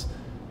puns,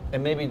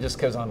 and maybe just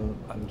because I'm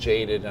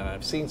jaded and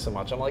I've seen so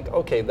much, I'm like,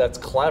 okay, that's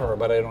clever,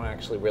 but I don't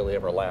actually really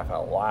ever laugh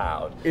out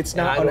loud. It's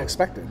not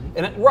unexpected.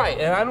 Right,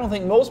 and I don't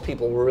think most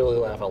people will really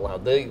laugh out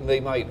loud. They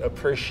might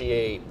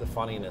appreciate the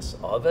funniness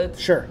of it.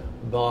 Sure.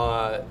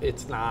 But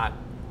it's not,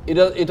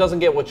 it doesn't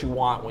get what you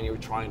want when you're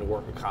trying to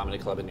work a comedy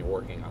club and you're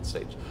working on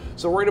stage.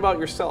 So write about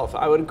yourself.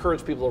 I would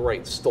encourage people to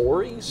write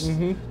stories.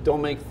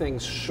 Don't make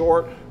things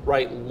short,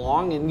 write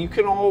long, and you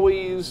can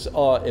always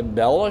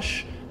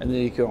embellish. And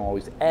then you can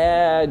always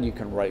add, you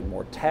can write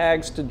more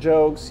tags to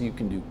jokes, you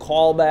can do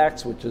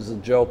callbacks, which is a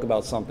joke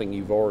about something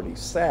you've already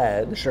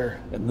said. Sure.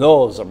 And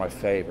those are my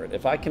favorite.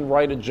 If I can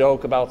write a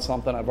joke about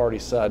something I've already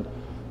said,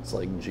 it's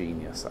like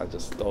genius.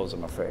 Those are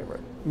my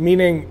favorite.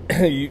 Meaning,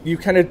 you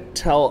kind of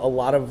tell a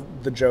lot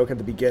of the joke at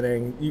the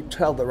beginning, you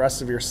tell the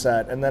rest of your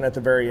set, and then at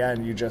the very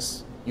end,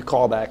 you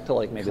call back to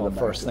like maybe Call the back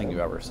first to thing them.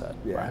 you ever said.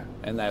 Yeah. Right.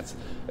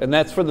 And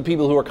that's for the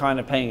people who are kind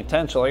of paying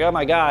attention. Like, oh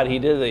my God, he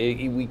did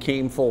it. We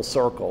came full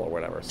circle or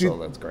whatever. So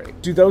that's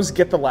great. Do those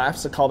get the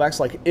laughs, the callbacks?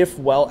 Like, if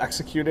well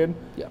executed,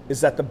 Yeah.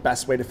 is that the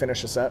best way to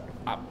finish a set?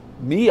 I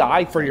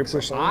For your think so.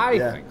 personal- I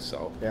yeah. think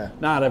so. Yeah.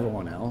 Not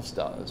everyone else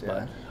does, Yeah.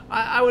 but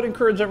I would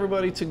encourage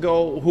everybody to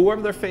go,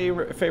 whoever their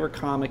favorite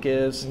comic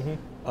is,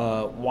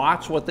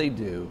 watch what they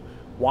do,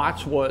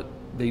 watch what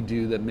they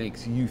do that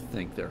makes you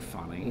think they're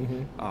funny,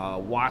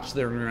 watch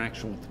their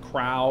interaction with the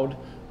crowd,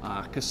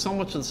 because so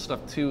much of the stuff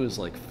too is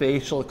like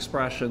facial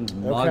expressions,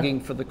 mugging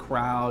for the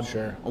crowd.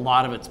 Sure. A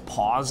lot of it's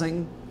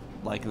pausing.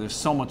 Like there's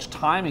so much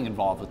timing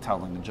involved with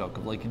telling a joke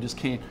of like you just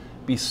can't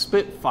be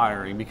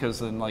spitfiring, because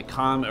then like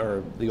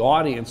the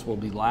audience will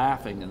be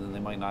laughing and then they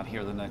might not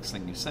hear the next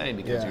thing you say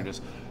because you're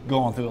just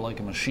going through it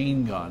like a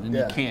machine gun, and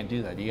you can't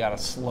do that. You got to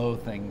slow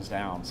things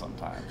down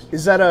sometimes.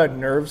 Is that a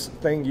nerves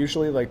thing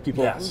usually? Like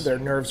people, Yes. their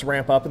nerves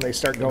ramp up and they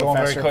start going Going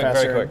faster very quick, and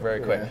faster? very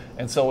quick. Yeah.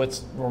 And so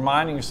it's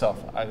reminding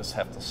yourself, I just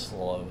have to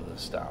slow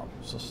this down.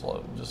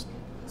 So just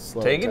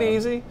Slow take it it down.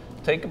 easy,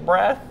 take a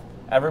breath.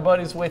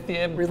 Everybody's with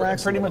you.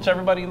 Relax a Pretty much little.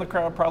 everybody in the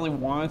crowd probably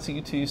wants you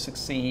to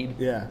succeed.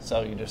 Yeah.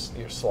 So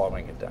you're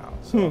slowing it down.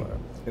 So,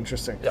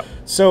 Interesting. Yep.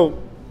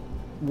 So,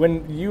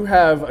 when you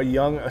have a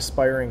young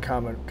aspiring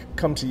comic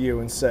come to you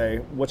and say,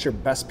 "What's your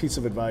best piece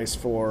of advice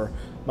for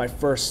my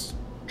first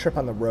trip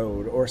on the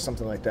road," or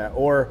something like that,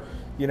 or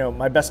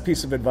my best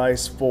piece of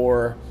advice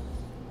for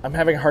I'm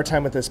having a hard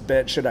time with this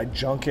bit. Should I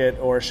junk it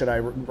or should I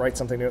write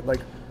something new? Like,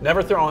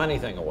 Never throw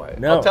anything away.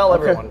 No, I'll tell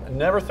okay. everyone,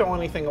 never throw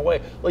anything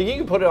away. Like, you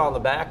can put it on the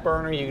back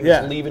burner, you can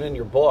just leave it in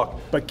your book,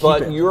 but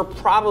keep it. You're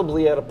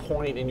probably at a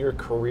point in your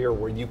career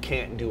where you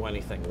can't do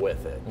anything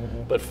with it.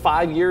 But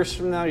 5 years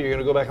from now, you're going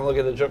to go back and look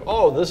at the joke,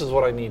 oh, this is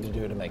what I need to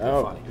do to make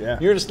it funny. Yeah.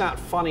 You're just not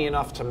funny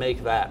enough to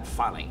make that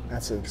funny.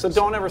 That's so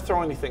don't ever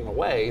throw anything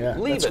away.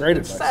 Leave it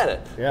and set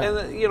it. Yeah.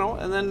 And you know,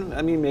 and then,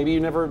 I mean, maybe you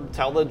never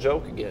tell the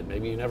joke again.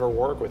 Maybe you never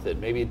work with it.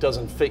 Maybe it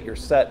doesn't fit your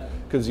set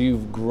because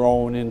you've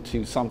grown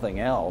into something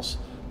else.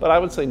 But I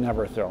would say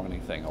never throw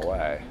anything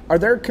away. Are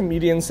there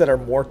comedians that are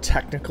more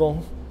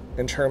technical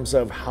in terms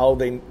of how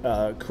they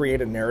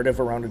create a narrative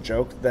around a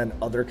joke than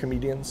other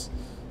comedians?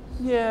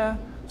 Yeah.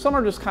 Some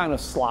are just kind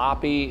of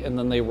sloppy, and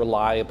then they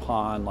rely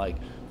upon like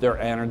their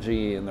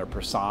energy and their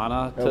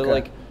persona to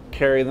like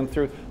carry them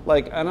through.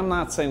 Like, and I'm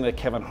not saying that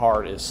Kevin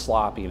Hart is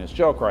sloppy in his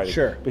joke writing,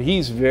 but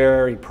he's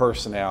very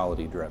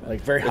personality driven.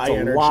 Like very high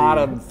energy. It's a lot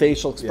of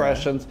facial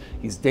expressions.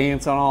 He's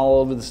dancing all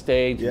over the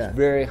stage. He's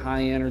very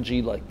high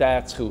energy. Like,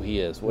 that's who he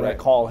is. Would I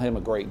call him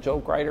a great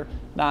joke writer?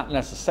 Not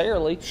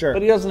necessarily,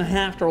 but he doesn't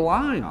have to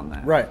rely on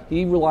that. Right.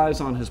 He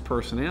relies on his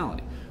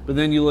personality. But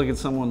then you look at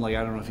someone like,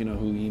 I don't know if you know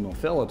who Emo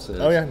Phillips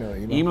is. Oh yeah, no,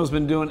 Emo. Emo's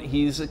been doing,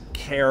 he's a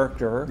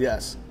character.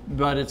 Yes.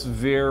 But it's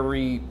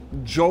very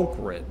joke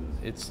written.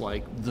 It's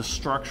like the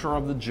structure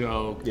of the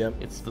joke.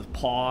 It's the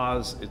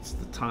pause. It's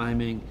the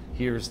timing.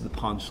 Here's the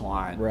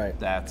punchline. Right.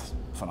 That's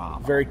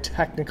phenomenal. Very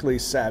technically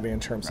savvy in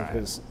terms of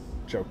his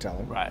joke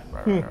telling. Right.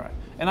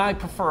 And I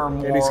prefer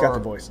more. And he's got the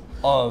voice.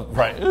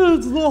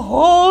 It's the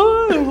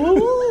heart.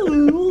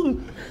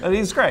 And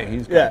he's great.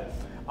 He's great. Yeah.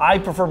 I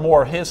prefer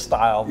more his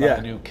style than I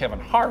do Kevin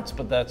Hart's,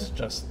 but that's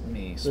just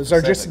me. Those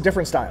are just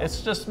different styles.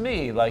 It's just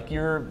me. Like,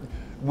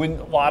 when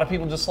a lot of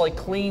people just like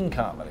clean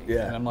comedy.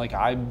 And I'm like,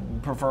 I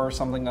prefer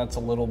something that's a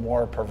little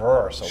more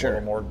perverse, a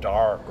little more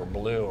dark or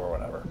blue or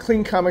whatever.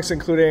 Clean comics,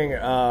 including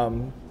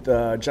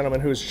the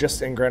gentleman who was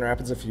just in Grand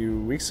Rapids a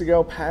few weeks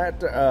ago, Pat,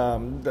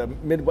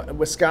 the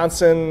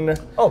Wisconsin.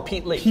 Oh,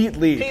 Pete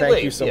Lee.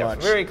 Thank you so much.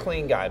 Very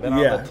clean guy. Been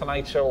on the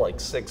Tonight Show like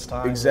 6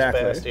 times this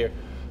past year.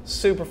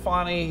 Super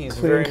funny. He's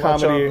very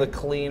much on the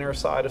cleaner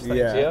side of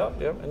things.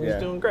 And he's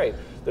doing great.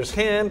 There's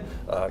him,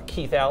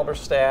 Keith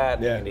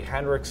Alberstadt, Andy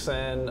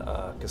Hendrickson,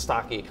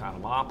 Kostaki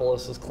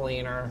Economopoulos is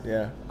cleaner.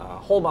 A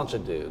whole bunch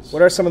of dudes.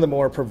 What are some of the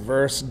more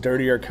perverse,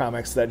 dirtier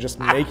comics that just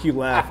make you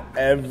laugh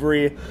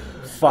every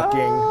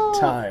fucking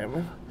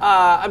time?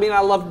 I mean, I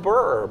love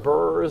Burr.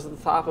 Burr is at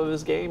the top of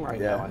his game right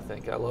now, I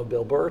think. I love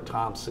Bill Burr.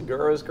 Tom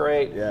Segura is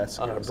great.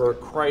 Bert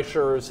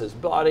Kreischer is his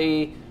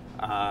buddy.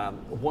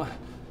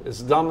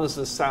 As dumb as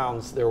this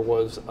sounds, there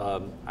was,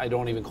 I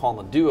don't even call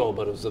them a duo,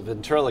 but it was a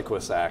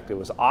ventriloquist act. It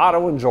was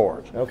Otto and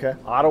George.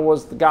 Otto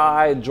was the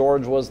guy,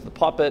 George was the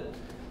puppet.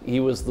 He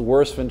was the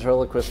worst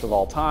ventriloquist of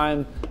all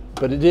time,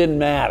 but it didn't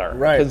matter.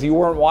 Because you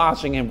weren't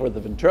watching him for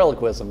the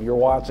ventriloquism, you were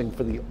watching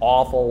for the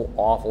awful,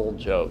 awful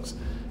jokes.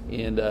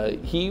 And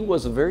he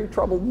was a very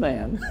troubled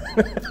man.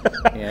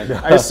 And,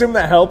 I assume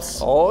that helps.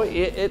 Oh,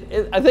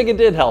 I think it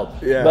did help.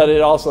 But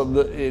it also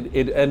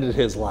it ended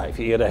his life.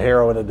 He had a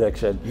heroin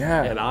addiction.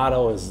 And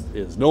Otto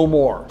is no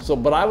more. So,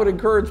 but I would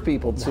encourage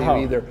people to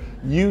either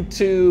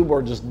YouTube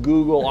or just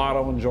Google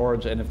Otto and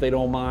George, and if they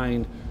don't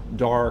mind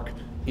dark,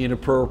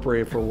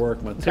 inappropriate for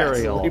work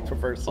material. It's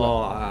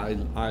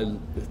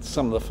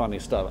some of the funny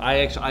stuff.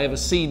 I have a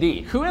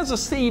CD. Who has a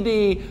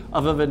CD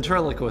of a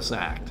ventriloquist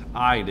act?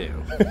 I do.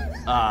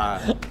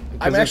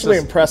 I'm actually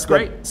impressed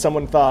that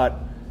someone thought,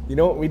 you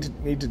know what we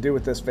need to do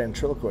with this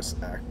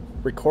ventriloquist act?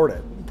 Record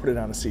it, put it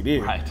on a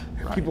CD.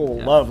 People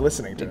will love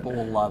listening to it. People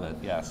will love it,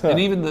 yes. And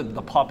even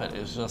the puppet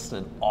is just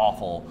an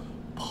awful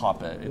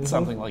puppet. It's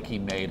something like he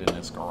made in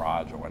his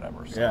garage or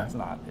whatever. So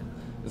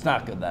it's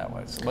not good that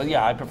way. So, but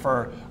yeah, I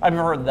prefer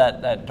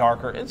that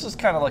darker. It's just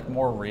kind of like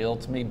more real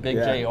to me. Big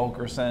J.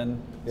 Okerson.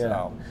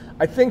 So.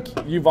 I think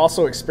you've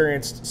also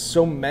experienced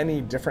so many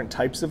different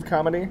types of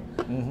comedy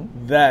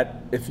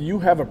that if you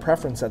have a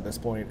preference at this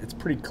point, it's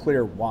pretty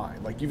clear why.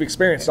 Like, you've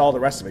experienced all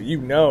the rest of it.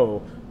 You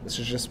know this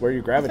is just where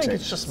you gravitate. I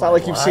think it's just not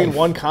like you've seen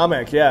one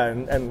comic,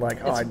 and like,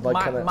 oh, I'd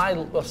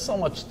like so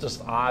much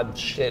just odd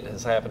shit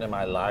has happened in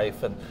my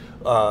life, and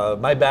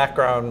my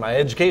background, my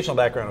educational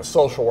background is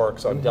social work,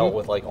 so I've dealt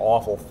with like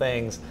awful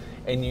things,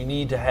 and you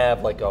need to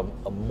have like a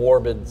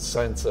morbid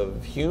sense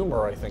of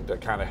humor, I think, to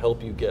kind of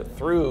help you get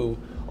through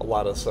a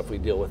lot of the stuff we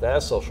deal with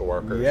as social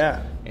workers.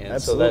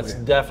 And so that's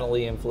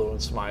definitely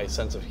influenced my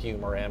sense of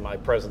humor and my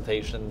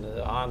presentation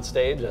on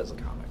stage as a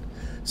comic.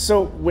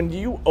 So when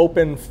you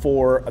open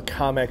for a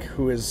comic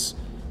who is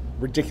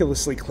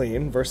ridiculously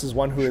clean versus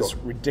one who is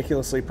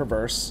ridiculously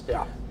perverse,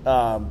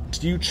 do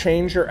you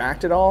change your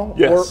act at all?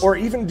 Yes. Or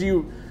even do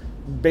you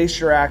base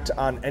your act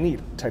on any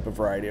type of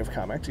variety of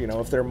comic? You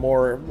know, if they're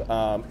more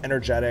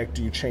energetic,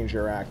 do you change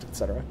your act,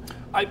 etc.?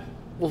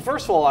 Well,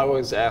 first of all, I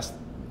always ask,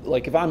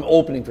 like, if I'm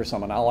opening for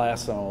someone, I'll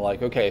ask them,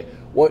 like, okay,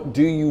 what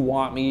do you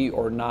want me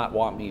or not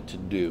want me to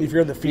do? If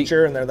you're the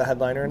feature and they're the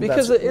headliner,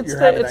 because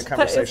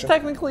it's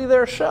technically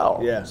their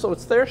show. So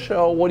it's their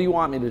show. What do you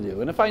want me to do?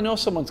 And if I know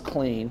someone's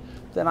clean,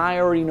 then I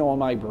already know in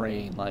my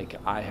brain, like,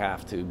 I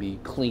have to be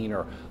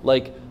cleaner.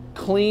 Like,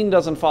 clean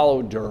doesn't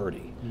follow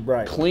dirty.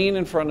 Right. Clean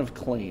in front of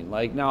clean.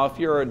 Like now, if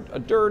you're a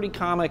dirty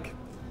comic,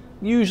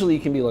 usually you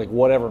can be like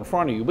whatever in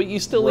front of you, but you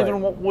still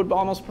even would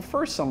almost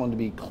prefer someone to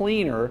be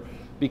cleaner,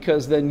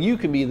 because then you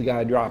can be the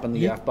guy dropping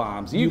the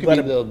F-bombs. You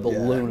can be the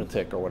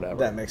lunatic or whatever.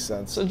 That makes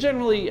sense. So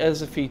generally,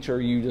 as a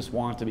feature, you just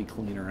want to be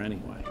cleaner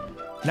anyway.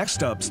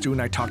 Next up, Stu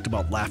and I talked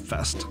about Laugh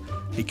Fest,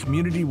 a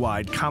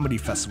community-wide comedy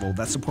festival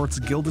that supports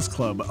Gilda's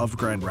Club of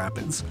Grand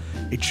Rapids,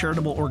 a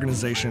charitable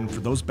organization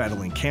for those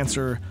battling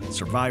cancer,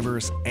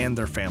 survivors, and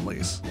their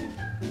families.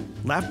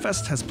 Laugh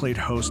Fest has played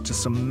host to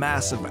some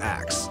massive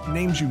acts,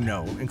 names you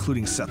know,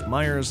 including Seth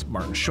Meyers,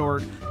 Martin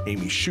Short,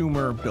 Amy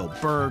Schumer, Bill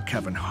Burr,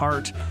 Kevin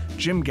Hart,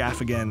 Jim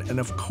Gaffigan, and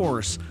of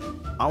course,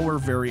 our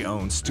very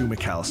own Stu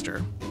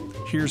McCallister.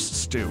 Here's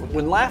Stu.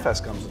 When Laugh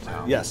Fest comes to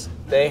town, yes,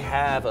 they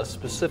have a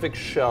specific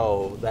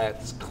show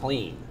that's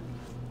clean,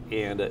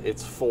 and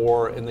it's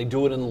for, and they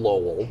do it in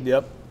Lowell.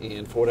 Yep.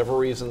 And for whatever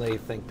reason, they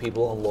think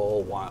people in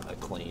Lowell want a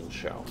clean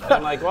show. And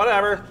I'm like,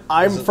 whatever.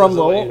 I'm from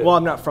Lowell. Well,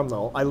 I'm not from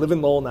Lowell. I live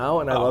in Lowell now,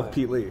 and I love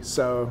Pete Lee.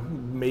 So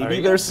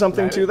maybe there's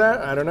something to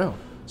that. I don't know.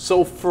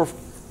 So for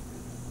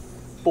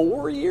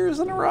 4 years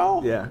in a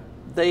row,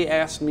 they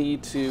asked me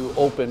to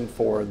open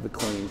for the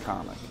clean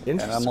comic. And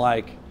I'm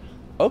like,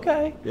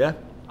 okay. Yeah.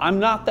 I'm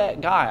not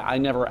that guy. I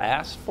never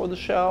asked for the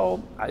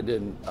show. I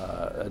didn't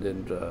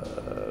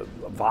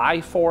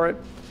vie for it,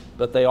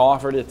 but they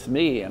offered it to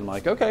me. And I'm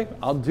like, okay,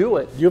 I'll do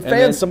it. You have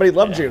fans. Somebody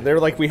loved you. They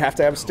were like, we have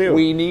to have Stu.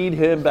 We need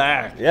him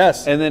back.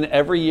 Yes. And then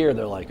every year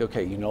they're like,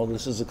 okay, you know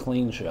this is a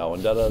clean show,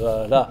 and da da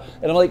da da.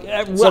 And I'm like,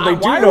 so they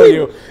do know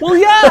you. Well,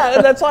 yeah,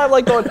 and that's why I'm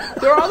like going,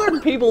 there are other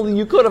people that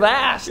you could have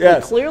asked.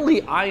 Yes.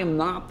 Clearly, I am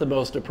not the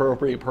most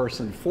appropriate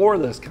person for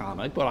this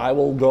comic, but I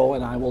will go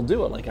and I will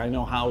do it. Like, I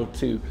know how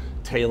to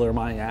tailor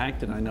my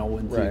act, and I know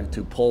when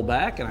to pull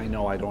back, and I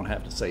know I don't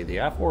have to say the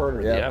F word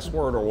or the S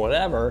word or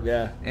whatever.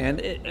 Yeah.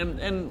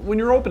 And when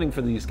you're opening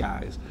for these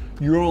guys,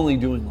 you're only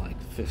doing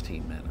like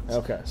 15 minutes.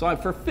 Okay. So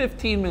for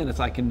 15 minutes,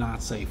 I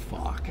cannot say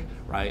fuck,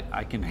 right?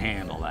 I can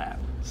handle that.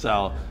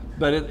 So,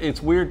 but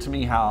it's weird to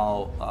me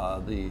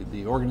how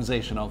the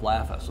organization of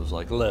Laugh Fest was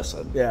like,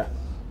 listen. Yeah.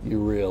 You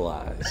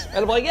realize, and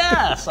I'm like,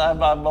 yes,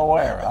 I'm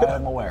aware. I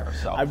am aware.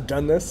 So I've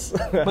done this.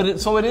 But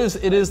it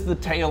is the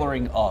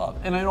tailoring of,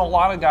 and I know a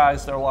lot of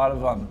guys. There are a lot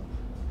of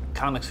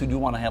comics who do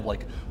want to have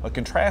like a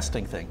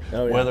contrasting thing,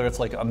 whether it's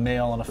like a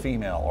male and a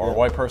female, or a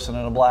white person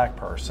and a black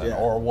person,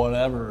 or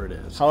whatever it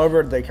is.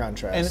 However they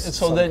contrast. And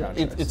so then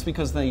it's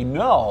because they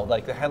know,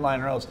 like the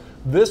headliner knows,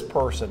 this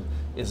person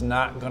is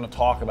not going to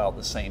talk about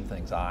the same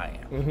things I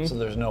am. So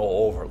there's no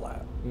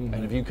overlap.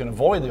 And if you can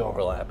avoid the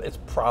overlap, it's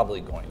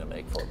probably going to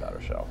make for a better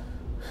show.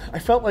 I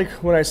felt like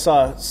when I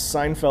saw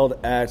Seinfeld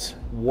at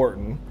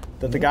Wharton,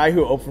 that the guy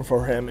who opened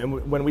for him,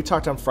 and when we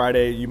talked on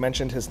Friday, you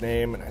mentioned his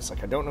name, and I was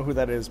like, I don't know who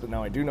that is, but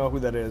now I do know who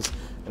that is,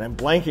 and I'm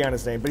blanking on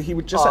his name, but he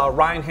would just...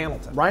 Ryan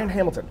Hamilton. Ryan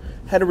Hamilton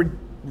had a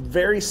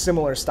very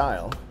similar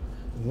style,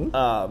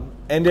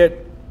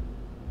 and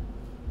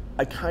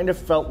I kind of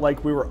felt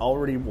like we were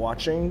already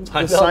watching the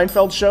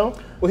Seinfeld show.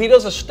 Well, he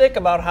does a shtick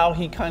about how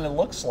he kind of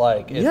looks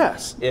like.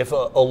 If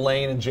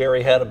Elaine and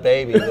Jerry had a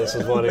baby, this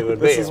is what he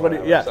would be. This is what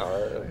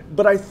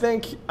But I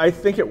think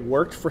it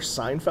worked for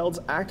Seinfeld's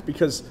act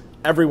because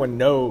everyone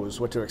knows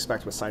what to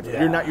expect with Seinfeld.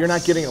 Yes. You're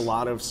not getting a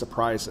lot of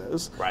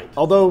surprises. Right.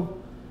 Although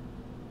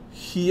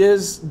he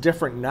is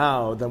different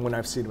now than when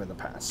I've seen him in the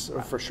past,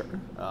 for sure.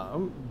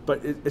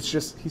 But it's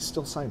just he's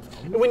still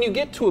Seinfeld. And when you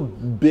get to a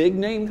big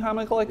name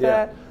comic like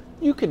that,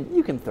 you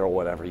can throw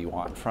whatever you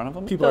want in front of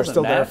them. People are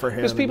still there for him.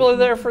 Because people are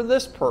there for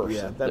this person.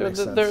 Yeah, that makes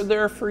sense. They're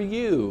there for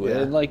you. Yeah.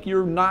 And like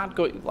you're not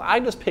going, I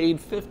just paid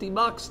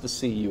 $50 to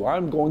see you.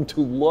 I'm going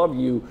to love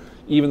you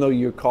even though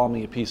you call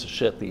me a piece of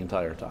shit the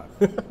entire time.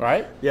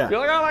 Right? Yeah. You're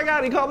like, oh my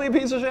God, he called me a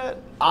piece of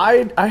shit.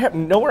 I have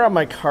nowhere on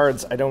my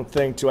cards, I don't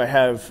think, do I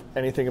have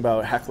anything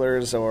about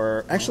hecklers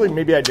or, actually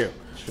maybe I do.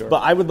 Sure.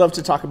 But I would love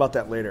to talk about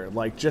that later.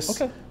 Like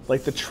just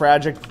like the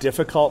tragic,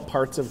 difficult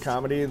parts of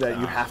comedy that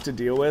you have to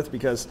deal with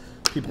because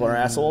people are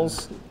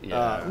assholes.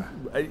 Yeah.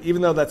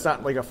 Even though that's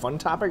not like a fun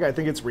topic, I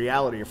think it's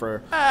reality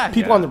for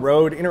people on the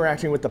road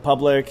interacting with the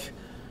public.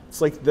 It's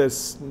like the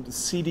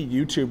seedy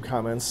YouTube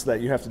comments that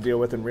you have to deal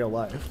with in real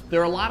life. There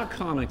are a lot of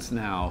comics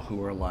now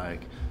who are like,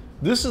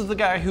 this is the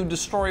guy who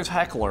destroys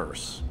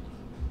hecklers.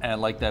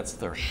 And like that's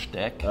their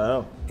shtick.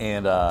 Oh.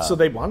 And so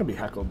they want to be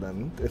heckled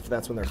then, if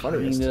that's when they're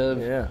funniest. Kind of.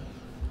 Yeah.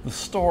 The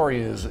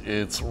story is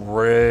it's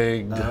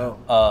rigged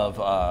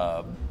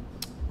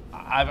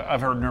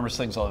I've heard numerous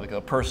things like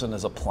a person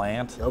is a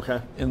plant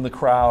in the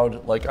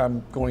crowd. Like,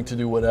 I'm going to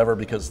do whatever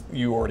because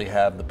you already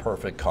have the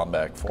perfect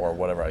comeback for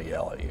whatever I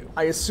yell at you.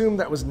 I assume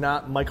that was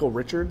not Michael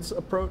Richards'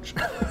 approach.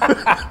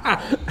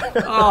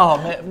 Oh,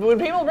 man. When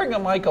people bring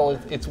up Michael,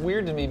 it's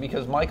weird to me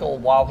because Michael,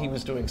 while he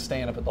was doing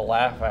stand-up at the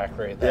Laugh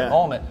Factory at that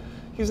moment,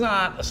 he's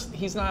not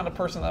a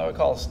person that I would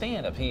call a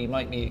stand-up. He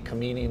might be a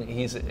comedian.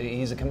 He's a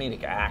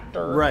comedic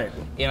actor. Right.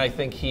 And I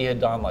think he had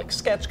done like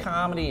sketch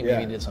comedy and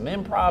maybe did some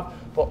improv.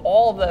 But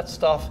all of that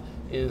stuff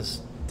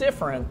is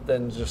different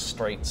than just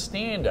straight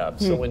stand-up.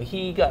 So when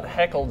he got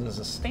heckled as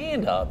a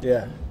stand-up,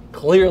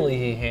 clearly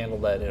he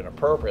handled that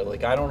inappropriately.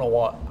 Like I don't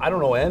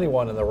know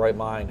anyone in their right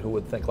mind who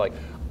would think like,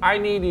 I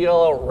need to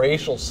yell out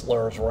racial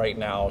slurs right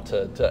now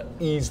to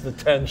ease the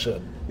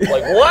tension.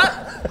 Like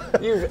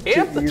what? You've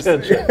amped the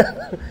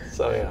tension.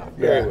 So yeah,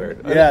 very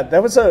weird. Yeah,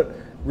 that was a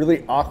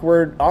really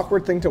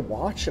awkward thing to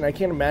watch, and I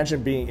can't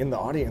imagine being in the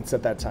audience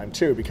at that time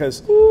too,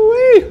 because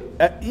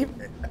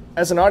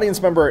as an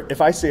audience member,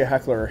 if I see a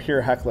heckler or hear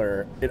a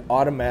heckler, it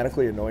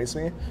automatically annoys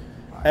me.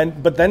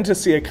 But then to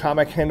see a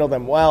comic handle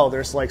them well,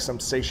 there's like some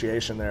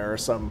satiation there, or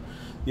some,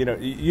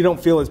 you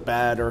don't feel as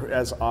bad or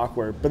as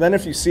awkward. But then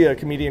if you see a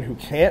comedian who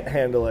can't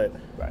handle it,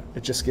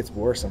 it just gets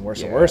worse and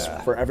worse and worse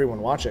for everyone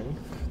watching.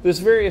 There's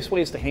various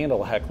ways to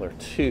handle a heckler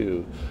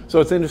too.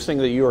 So it's interesting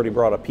that you already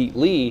brought up Pete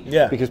Lee,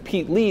 because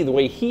Pete Lee, the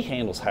way he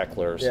handles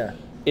hecklers,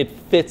 it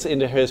fits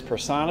into his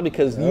persona,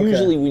 because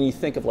usually when you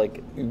think of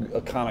like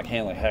a comic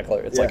handling a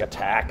heckler, it's like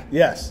attack.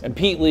 Yes. And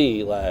Pete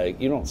Lee,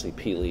 like you don't see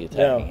Pete Lee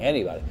attacking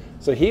anybody.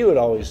 So he would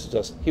always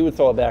he would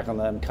throw it back on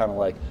them, kind of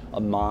like a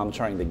mom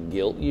trying to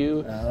guilt you.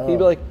 He'd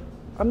be like,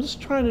 I'm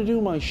just trying to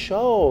do my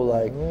show.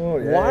 Like,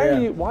 why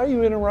are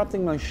you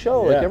interrupting my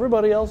show? Like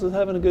everybody else is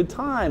having a good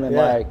time, and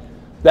like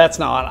that's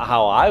not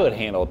how I would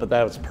handle it. But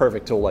that was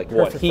perfect to like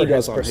what he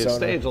does on his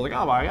stage. I was like,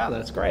 oh my god,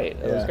 that's great.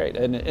 That was great,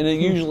 and it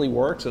usually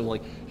works. And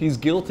like he's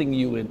guilting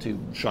you into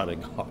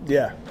shutting up.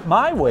 Yeah.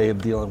 My way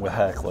of dealing with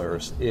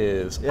hecklers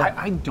is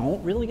I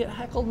don't really get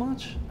heckled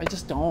much. I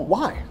just don't.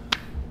 Why?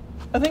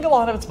 I think a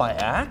lot of it's my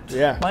act.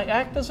 Yeah. My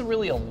act doesn't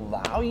really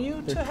allow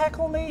you to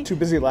heckle me. Too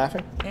busy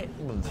laughing?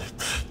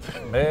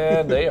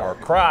 Man, they are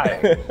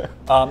crying.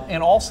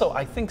 And also,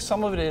 I think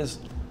some of it is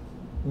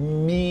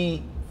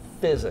me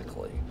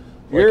physically.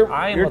 You're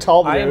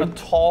tall, dude. I am a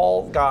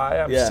tall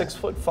guy. I'm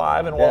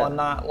 6'5", and while I'm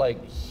not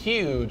like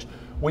huge,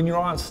 when you're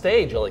on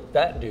stage, you're like,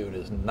 that dude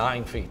is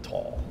 9 feet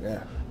tall.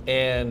 Yeah.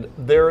 And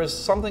there is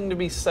something to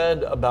be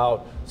said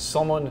about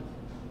someone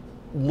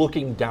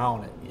looking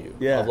down at you.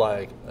 Yeah. Of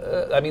like,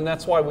 I mean,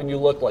 that's why when you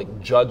look,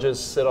 like judges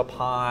sit up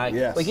high.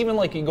 Yes. Like even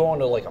like you go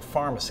into like a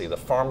pharmacy, the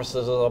pharmacist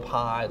is up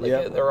high.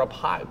 Like they're up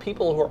high.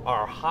 People who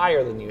are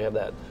higher than you have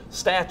that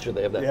stature.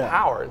 They have that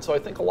power. And so I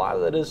think a lot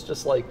of that is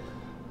just like,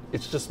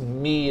 it's just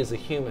me as a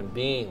human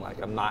being.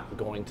 Like I'm not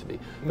going to be.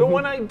 But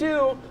when I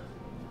do,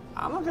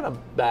 I'm not going to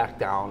back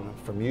down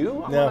from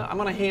you. I'm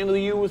going to handle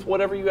you with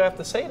whatever you have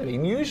to say to me.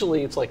 And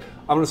usually it's like,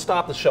 I'm going to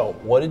stop the show.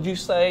 What did you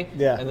say?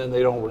 Yeah. And then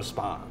they don't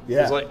respond.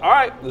 Yeah. It's like, all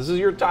right, this is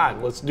your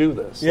time. Let's do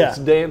this. Yeah. Let's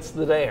dance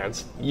the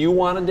dance. You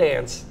want to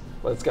dance.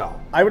 Let's go.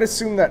 I would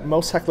assume that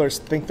most hecklers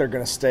think they're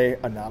going to stay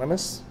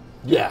anonymous.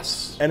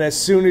 Yes. And as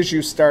soon as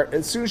you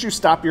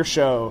stop your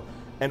show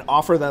and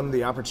offer them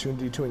the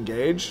opportunity to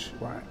engage,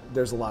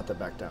 there's a lot that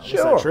back down. Sure.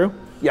 Is that true?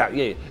 Yeah.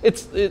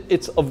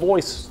 It's a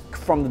voice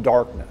from the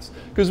darkness.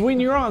 Because when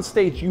you're on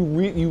stage, you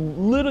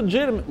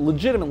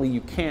legitimately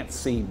you can't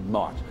see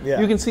much. Yeah.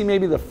 You can see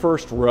maybe the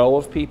first row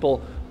of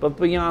people, but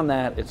beyond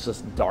that, it's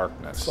just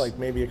darkness. It's like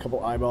maybe a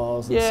couple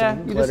eyeballs and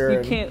some glitter.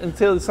 You can't,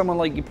 until someone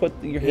like you put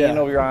your hand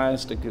over your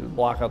eyes to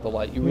block out the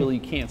light, you really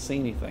can't see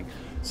anything.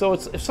 So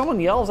if someone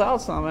yells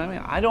out something, I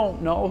mean, I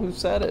don't know who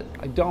said it.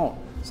 I don't.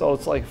 So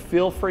it's like,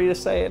 feel free to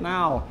say it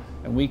now,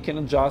 and we can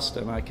adjust,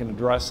 and I can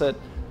address it.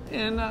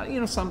 And I've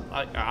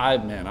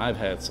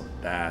had some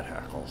bad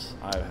heckles.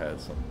 I've had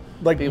some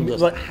people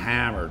just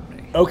hammered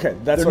me. Okay,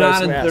 that's what I was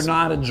going to ask. They're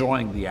not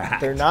enjoying the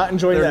act. They're not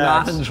enjoying the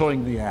act. They're not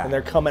enjoying the act. And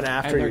they're coming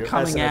after you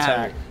as an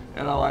attack.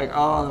 And I'm like,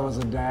 oh, that was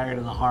a dagger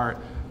to the heart.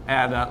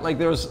 And like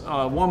there was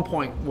one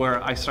point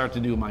where I start to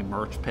do my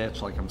merch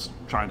pitch, like I'm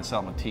trying to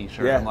sell my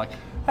T-shirt. I'm like,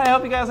 hey, I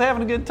hope you guys are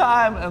having a good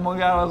time. And one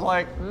guy was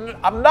like,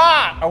 I'm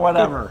not, or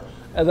whatever.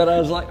 And then I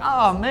was like,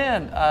 oh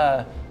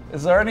man,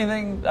 is there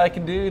anything I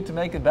can do to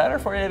make it better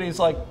for you? And he's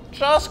like,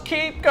 just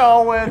keep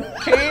going,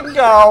 keep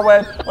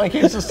going. Like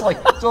he's just like,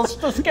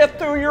 just get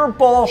through your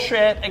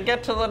bullshit and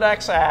get to the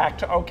next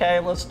act. Okay,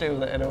 let's do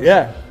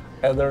that.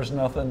 And there's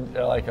nothing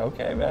like,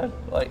 okay, man.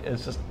 Like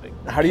it's just.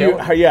 How do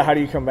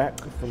you come back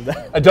from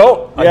that? I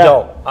don't.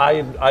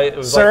 It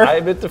was sir, like, I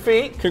admit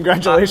defeat.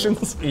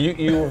 Congratulations.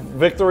 You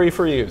victory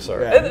for you,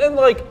 sir. Yeah. And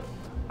like,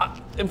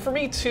 and for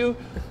me too,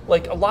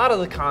 like a lot of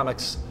the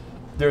comics,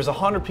 there's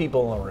 100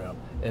 people in the room,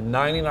 and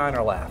 99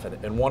 are laughing,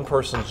 and one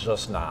person's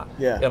just not.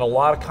 Yeah. And a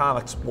lot of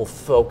comics will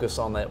focus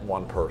on that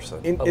one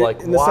person. In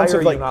the sense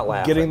of like not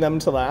laughing? Getting them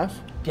to laugh?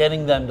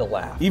 Getting them to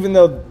laugh. Even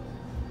though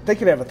they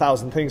could have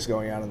 1,000 things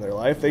going on in their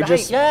life. They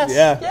just,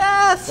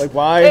 yes. Like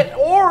why?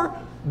 Or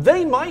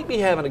they might be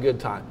having a good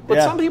time.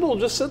 But some people will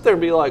just sit there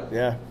and be like,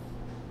 and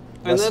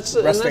that's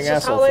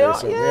just how they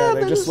are. Yeah,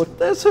 they just look,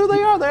 that's who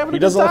they are. They're having a good time. He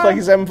doesn't look like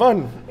he's having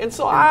fun. And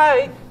so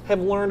I have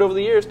learned over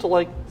the years to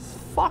like,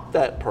 fuck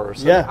that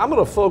person. Yeah. I'm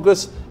going to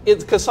focus,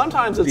 because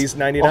sometimes it's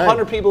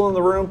 100 people in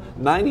the room,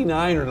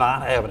 99 are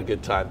not having a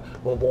good time.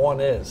 Well, one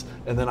is.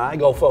 And then I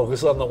go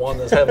focus on the one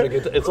that's having a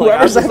good time. It's like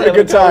I'm just having a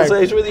good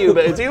conversation with you,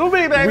 but it's you and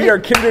me, baby. We are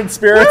kindred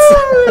spirits.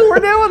 Woo, we're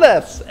doing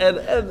this.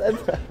 And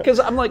because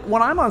I'm like,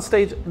 when I'm on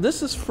stage,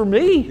 this is for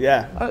me.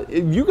 Yeah.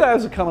 You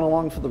guys are coming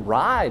along for the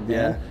ride,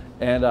 man.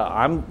 And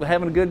I'm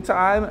having a good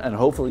time, and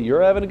hopefully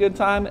you're having a good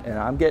time, and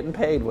I'm getting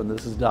paid when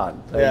this is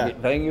done.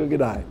 Thank you and good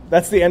night.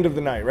 That's the end of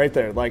the night right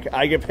there. Like,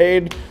 I get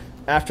paid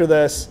after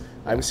this.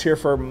 I was here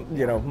for,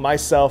 you know,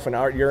 myself and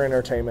your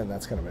entertainment.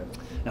 That's kind of it.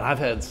 And I've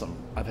had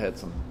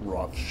some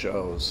rough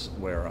shows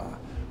where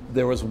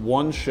there was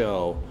one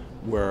show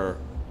where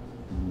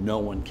no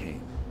one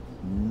came.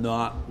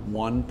 Not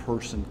one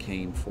person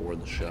came for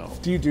the show.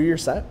 Do you do your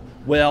set?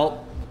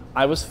 Well,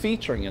 I was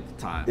featuring at the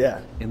time.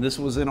 Yeah. And this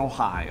was in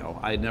Ohio.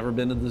 I had never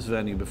been to this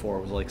venue before.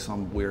 It was like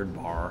some weird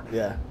bar.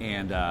 Yeah.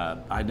 And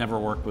I'd never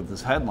worked with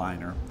this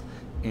headliner.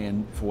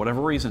 And for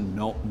whatever reason,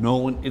 no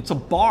one, it's a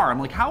bar. I'm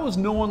like, how is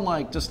no one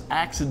like just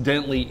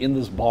accidentally in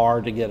this bar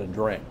to get a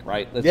drink,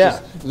 right? That's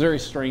just very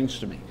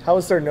strange to me. How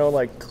is there no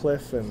like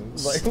Cliff and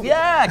like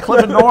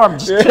Cliff and Norm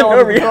just chilling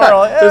in the bar,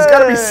 like, there's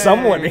got to be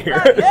someone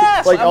here.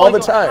 Yes, like all the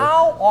time.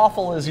 How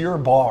awful is your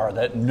bar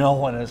that no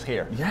one is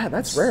here? Yeah,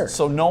 that's rare.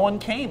 So no one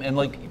came, and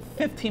like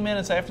 15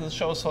 minutes after the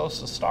show was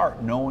supposed to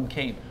start, no one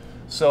came.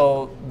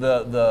 So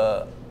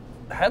the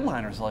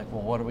headliner's like,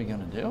 well, what are we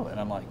gonna do? And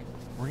I'm like,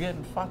 we're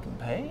getting fucking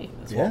paid.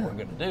 That's what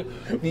we're gonna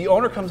do. The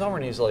owner comes over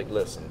and he's like,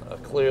 listen,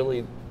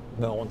 clearly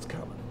no one's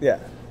coming. Yeah.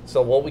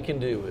 So what we can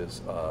do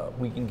is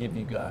we can give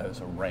you guys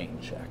a rain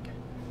check.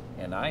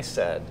 And I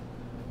said,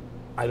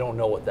 I don't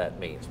know what that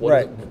means.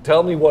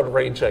 Tell me what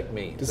rain check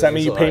means. Does that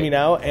mean you pay me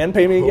now and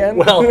pay me again?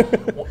 Well,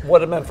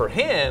 what it meant for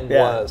him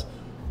was,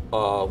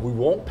 we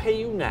won't pay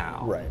you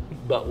now,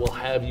 but we'll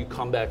have you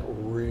come back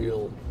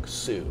real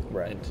soon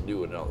and to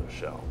do another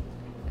show.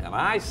 And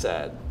I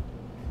said,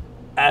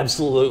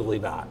 absolutely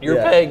not.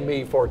 You're paying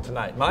me for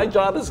tonight. My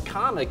job as a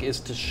comic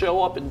is to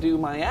show up and do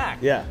my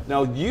act. Yeah.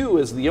 Now you,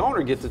 as the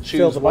owner, get to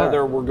choose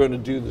whether we're going to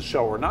do the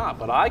show or not.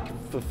 But I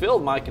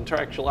fulfilled my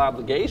contractual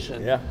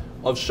obligation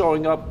of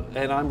showing up,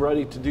 and I'm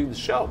ready to do the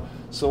show.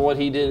 So what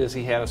he did is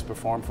he had us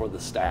perform for the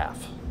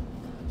staff.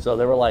 So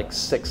there were like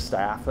 6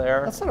 staff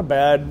there. That's not a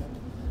bad.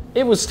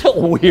 It was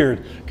still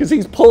weird because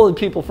he's pulling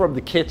people from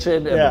the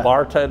kitchen and the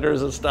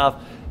bartenders and stuff.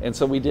 And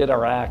so we did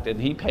our act,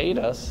 and he paid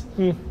us,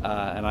 and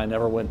I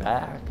never went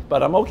back.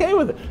 But I'm okay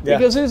with it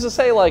because who's to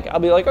say? Like, I'll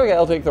be like, okay,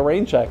 I'll take the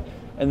rain check,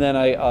 and then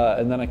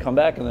I come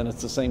back, and then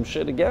it's the same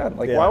shit again.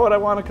 Like, why would I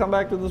want to come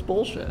back to this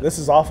bullshit? This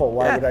is awful.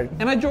 Why would I?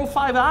 And I drove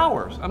 5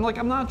 hours. I'm like,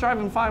 I'm not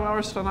driving 5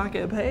 hours to not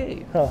get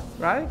paid,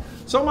 right?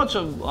 So much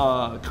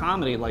of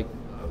comedy, like.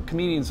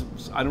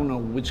 Comedians, I don't know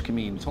which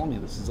comedian told me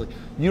this. Is like,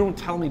 you don't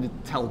tell me to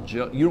tell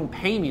jokes. You don't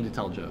pay me to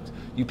tell jokes.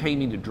 You pay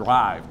me to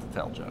drive to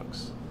tell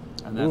jokes,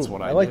 and that's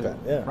what I do. I like that.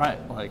 Yeah.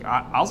 Right. Like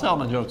I'll tell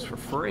my jokes for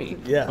free.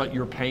 Yeah. But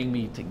you're paying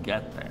me to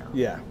get there.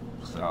 Yeah.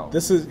 So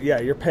this is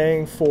you're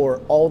paying for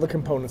all the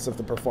components of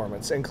the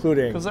performance,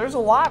 including because there's a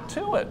lot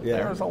to it. Yeah.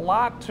 There's a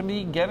lot to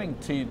me getting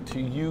to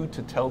you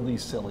to tell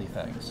these silly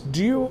things.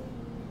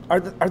 Are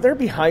there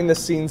behind the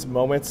scenes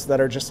moments that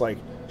are just like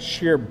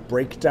sheer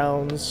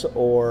breakdowns,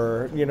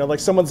 or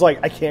like someone's like,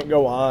 I can't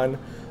go on,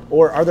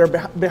 or are there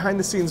behind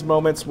the scenes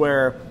moments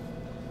where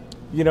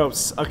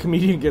a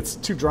comedian gets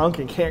too drunk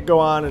and can't go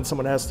on and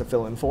someone has to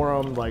fill in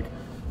for them? Like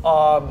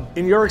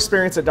in your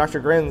experience at Dr.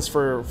 Grins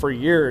for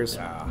years,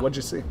 what'd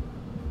you see?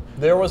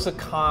 There was a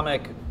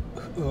comic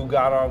who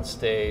got on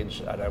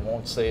stage, and I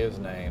won't say his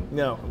name.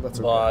 No, that's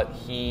okay. But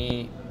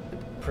he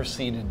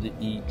proceeded to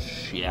eat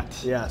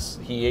shit. Yes.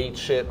 He ate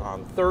shit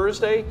on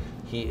Thursday.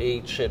 He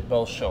ate shit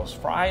both shows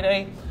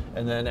Friday.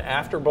 And then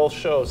after both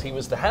shows, he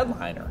was the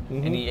headliner,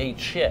 and he ate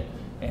shit.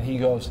 And he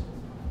goes,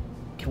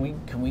 can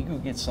we go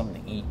get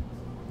something to eat?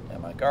 And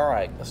I'm like, all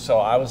right. So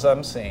I was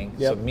emceeing.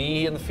 So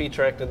me and the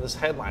feature act and this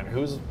headliner,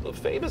 who's a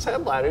famous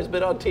headliner, he's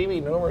been on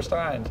TV numerous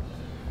times.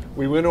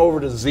 We went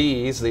over to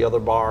Z's, the other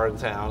bar in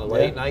town,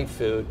 late night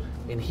food,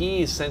 and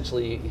he's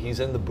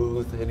in the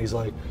booth, and he's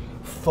like,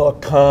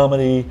 fuck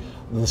comedy,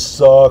 this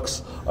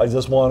sucks, I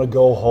just want to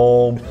go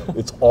home,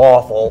 it's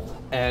awful.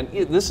 And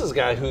this is a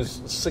guy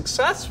who's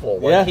successful.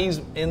 Like he's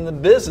in the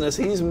business,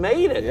 he's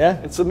made it. Yeah.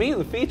 And so me and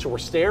the feature were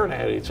staring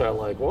at each other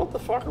like, what the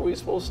fuck are we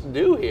supposed to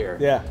do here?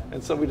 Yeah.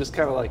 And so we just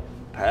kind of like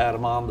pat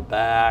him on the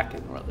back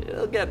and we're like,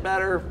 it'll get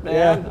better,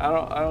 man. I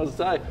don't know what to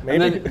tell you.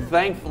 Maybe. And then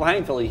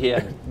thankfully he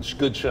had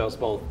good shows,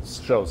 both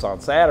shows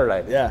on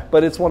Saturday. Yeah.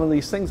 But it's one of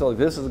these things like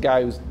this is a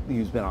guy who's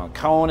been on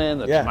Conan,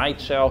 the Tonight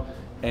Show,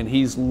 and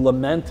he's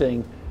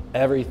lamenting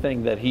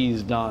everything that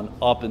he's done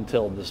up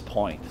until this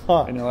point.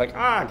 And you're like,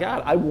 God,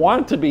 I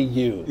want to be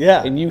you.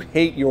 Yeah. And you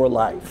hate your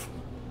life.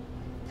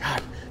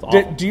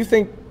 God. Do you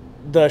think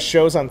the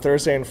shows on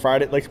Thursday and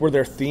Friday, like, were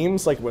there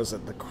themes? Like, was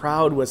it the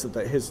crowd? Was it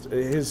his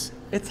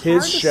it's his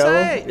hard to show?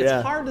 say.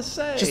 It's hard to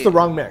say. Just the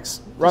wrong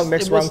mix.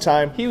 Wrong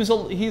time. He's a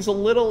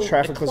little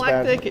Traffic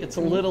eclectic. was bad. It's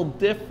a little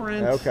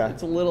different. Okay.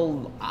 It's a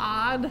little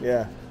odd.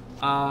 Yeah.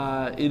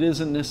 It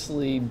isn't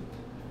necessarily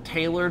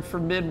tailored for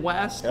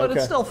Midwest, but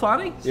it's still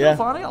funny.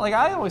 Funny. Like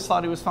I always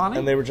thought he was funny.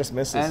 And they were just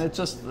misses. And it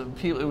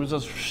was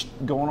just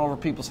going over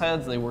people's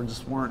heads. They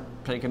weren't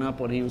picking up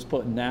what he was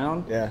putting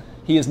down. Yeah.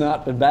 He has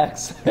not been back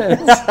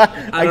since.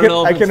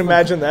 I can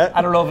imagine that.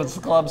 I don't know if it's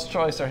the club's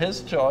choice or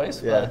his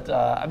choice, but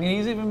I mean,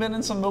 he's even been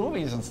in some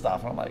movies and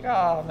stuff. And I'm like,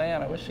 oh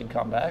man, I wish he'd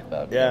come back.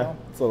 But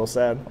it's a little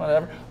sad.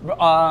 Whatever.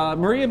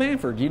 Maria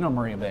Bamford. Do you know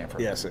Maria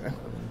Bamford? Yes.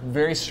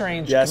 Very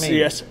strange to me.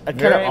 Yes.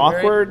 Kind of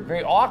awkward.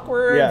 Very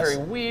awkward, yes.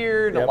 very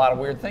weird, a lot of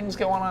weird things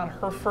going on.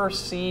 Her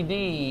first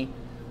CD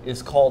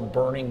is called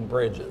Burning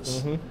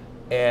Bridges.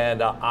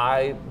 And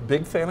I,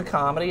 big fan of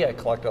comedy. I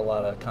collect a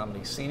lot of comedy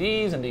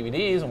CDs and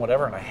DVDs and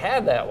whatever, and I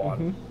had that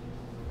one.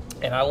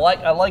 And I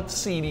like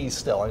CDs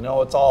still. I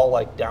know it's all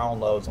like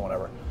downloads and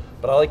whatever.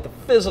 But I like the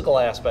physical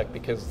aspect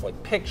because it's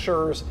like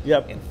pictures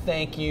and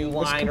thank you,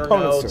 liner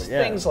notes,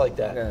 things like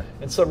that. Yeah.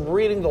 And so I'm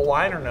reading the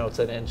liner notes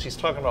and she's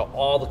talking about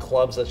all the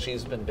clubs that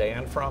she's been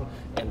banned from,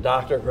 and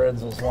Dr.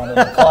 Grins was one of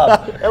the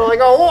clubs. And I'm like,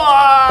 oh,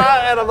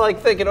 what? And I'm like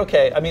thinking,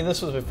 okay, I mean,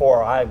 this was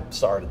before I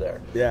started there.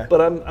 Yeah.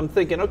 But I'm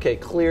thinking, okay,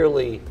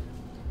 clearly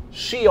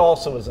she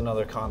also is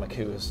another comic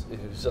who's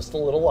just a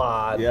little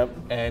odd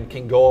and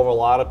can go over a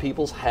lot of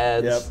people's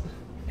heads.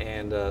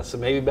 And so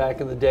maybe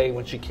back in the day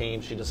when she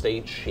came, she just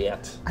ate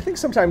shit. I think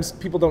sometimes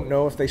people don't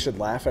know if they should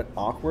laugh at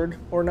awkward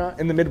or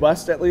not. In the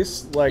Midwest, at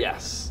least, like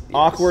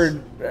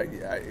awkward.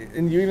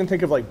 And you even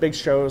think of like big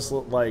shows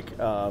like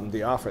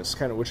The Office,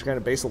 which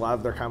base a lot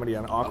of their comedy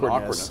on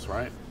awkwardness.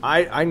 Right?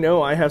 I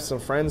know I have some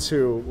friends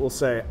who will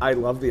say I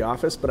love The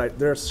Office, but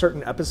there are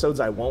certain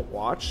episodes I won't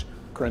watch.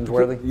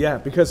 Cringeworthy? Yeah,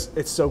 because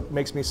it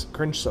makes me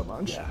cringe so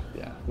much. Yeah.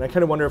 And I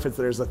kind of wonder if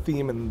there's a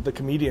theme in the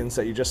comedians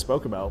that you just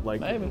spoke about,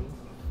 like.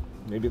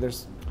 Maybe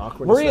there's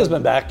awkwardness. Maria's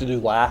been back to do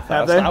Laugh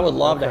Fest. I would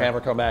love to have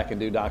her come back and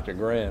do Dr.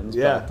 Grins.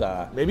 Yeah.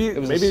 But maybe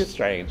it's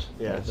strange.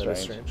 Yeah,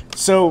 it's strange.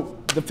 So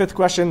the fifth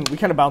question, we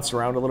kind of bounced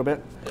around a little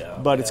bit.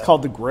 But it's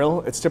called the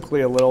grill. It's typically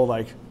a little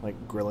like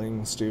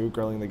grilling Stu,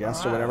 grilling the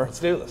guest or whatever. Let's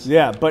do this.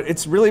 Yeah, but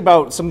it's really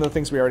about some of the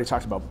things we already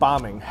talked about: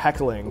 bombing,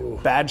 heckling,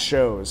 bad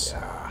shows.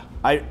 Yeah.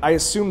 I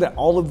assume that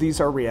all of these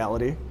are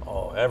reality.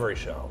 Oh, every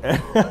show.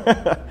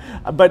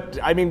 But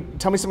I mean,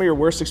 tell me some of your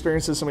worst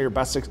experiences, some of your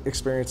best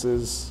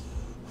experiences.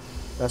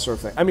 That sort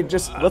of thing. I mean,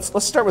 just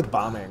let's start with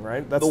bombing,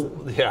 right?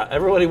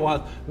 Everybody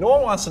wants. No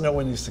one wants to know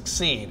when you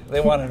succeed. They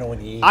want to know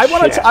when you eat. I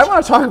want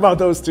to talk about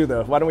those too,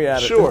 though. Why don't we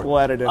add it? Sure, we'll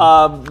add it in.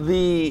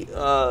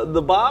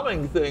 The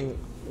bombing thing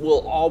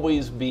will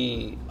always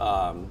be.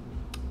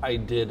 I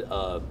did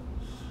a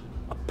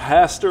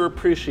pastor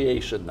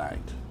appreciation night.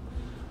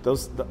 I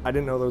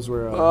didn't know those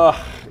were.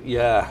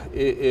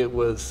 It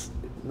was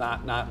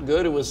not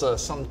good. It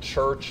was some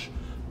church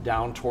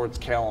down towards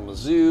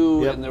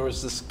Kalamazoo, and there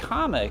was this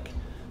comic.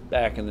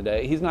 Back in the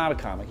day, he's not a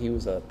comic. He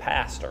was a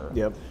pastor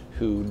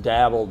who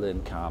dabbled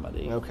in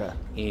comedy. Okay.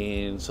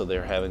 And so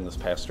they're having this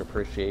pastor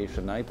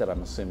appreciation night that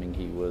I'm assuming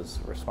he was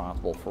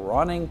responsible for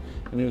running.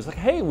 And he was like,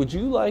 "Hey, would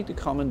you like to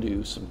come and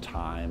do some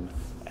time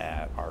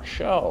at our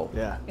show?"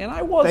 Yeah. And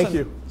I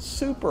wasn't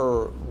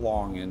super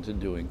long into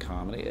doing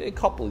comedy. A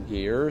couple of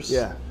years.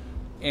 Yeah.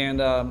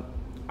 And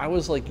I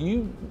was like,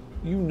 you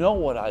know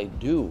what I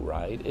do,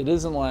 right? It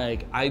isn't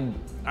like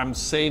I'm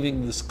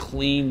saving this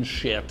clean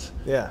shit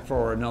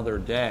for another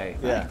day.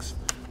 Thanks.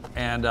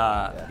 And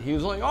he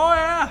was like, oh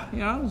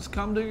yeah, just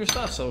come do your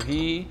stuff. So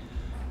he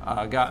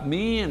got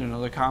me and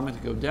another comic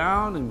to go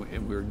down,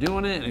 and we were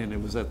doing it, and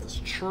it was at this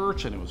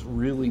church, and it was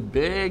really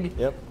big.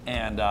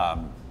 And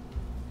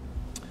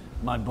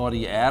my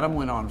buddy Adam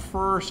went on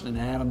first, and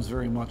Adam's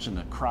very much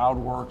into crowd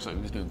work, so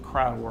he was doing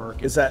crowd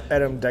work. Is that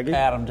Adam Deggy?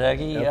 Adam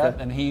Deggy,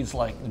 and he's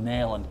like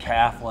nailing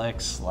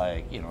Catholics,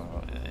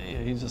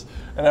 he's just,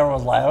 and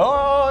everyone's like,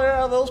 oh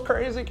yeah, those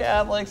crazy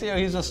Catholics,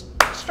 he's just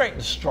straight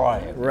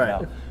destroying,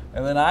 right?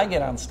 And then I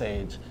get on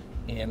stage,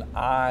 and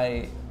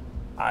I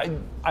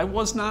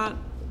was not.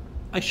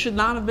 I should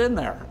not have been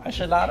there. I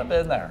should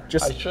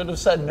have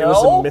said no. It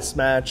was a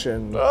mismatch,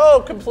 and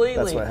completely.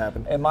 That's what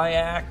happened. And my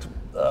act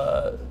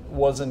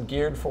wasn't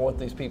geared for what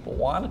these people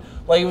wanted.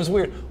 Like, it was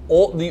weird.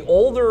 The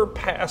older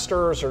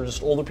pastors are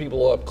just older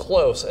people up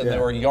close, and there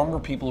were younger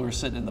people who were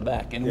sitting in the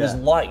back. And it was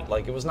light.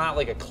 Like, it was not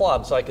like a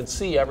club, so I could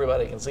see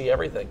everybody, can see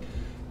everything.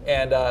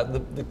 And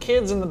the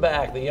kids in the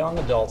back, the young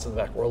adults in the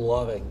back, were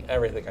loving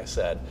everything I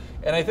said.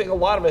 And I think a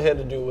lot of it had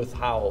to do with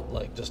how,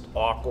 just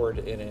awkward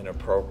and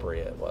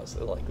inappropriate it was.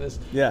 Like, this,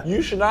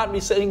 you should not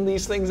be saying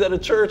these things at a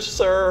church,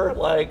 sir.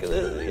 Like,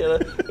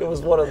 it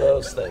was one of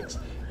those things.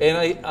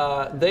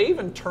 And they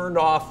even turned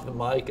off the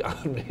mic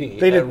on me.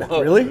 They did?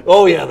 Really?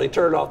 Oh yeah, they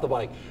turned off the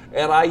mic.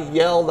 And I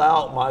yelled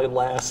out my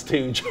last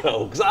two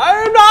jokes. I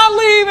am not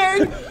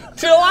leaving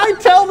till I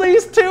tell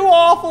these two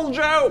awful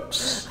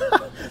jokes.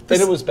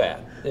 And it was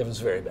bad. It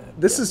was very bad.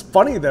 This is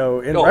funny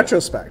though, in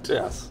retrospect.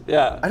 Yes.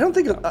 Yeah. I don't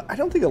think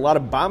a lot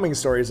of bombing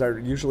stories are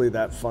usually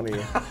that funny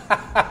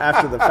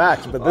after the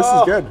fact, but this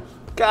is good.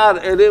 God,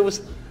 and it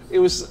was It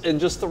was, and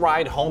just the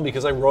ride home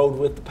because I rode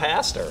with the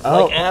pastor.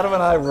 Like Adam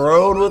and I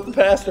rode with the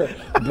pastor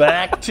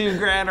back to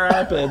Grand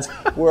Rapids,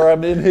 where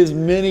I'm in his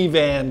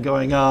minivan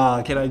going,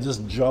 can I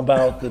just jump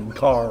out the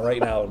car right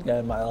now and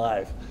get my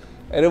life?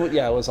 And it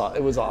was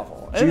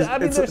awful. Jesus, I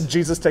mean, it's a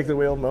Jesus take the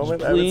wheel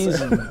moment.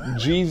 Please,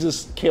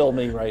 Jesus, kill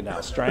me right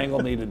now, strangle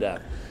me to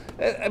death.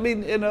 I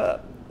mean,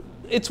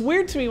 it's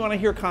weird to me when I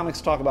hear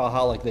comics talk about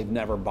how like they've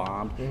never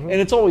bombed, and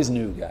it's always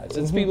new guys.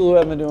 It's people who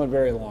haven't been doing it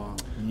very long.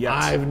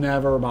 Yes. I've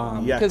never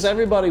bombed because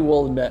everybody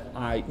will admit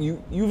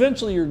you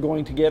eventually you're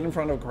going to get in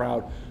front of a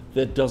crowd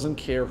that doesn't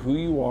care who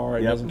you are,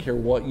 it doesn't care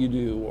what you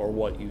do or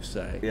what you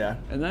say. Yeah,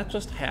 and that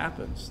just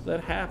happens.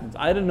 That happens.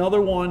 I had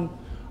another one.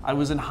 I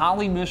was in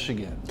Holly,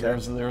 Michigan.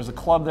 There's a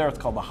club there. It's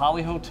called the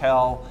Holly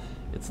Hotel.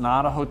 It's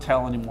not a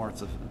hotel anymore.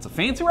 It's a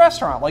fancy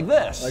restaurant like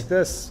this. Like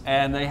this.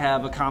 And they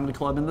have a comedy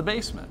club in the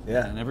basement.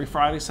 Yeah. And every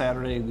Friday,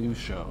 Saturday, they do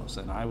shows.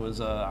 And I was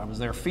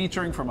there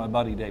featuring for my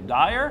buddy Dave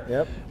Dyer.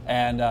 Yep.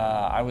 And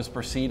I was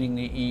proceeding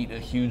to eat a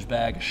huge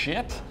bag of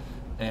shit.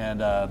 And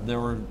there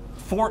were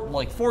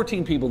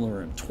 14 people in the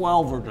room.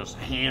 12 were just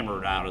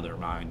hammered out of their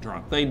mind,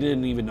 drunk. They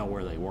didn't even know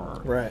where they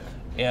were. Right.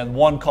 And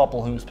one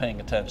couple who was paying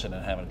attention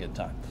and having a good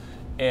time.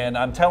 And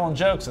I'm telling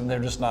jokes, and they're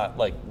just not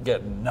like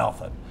getting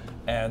nothing.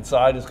 And so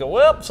I just go,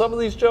 well, some of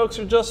these jokes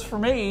are just for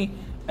me.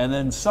 And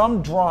then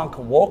some drunk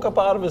woke up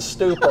out of his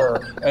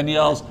stupor and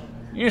yells,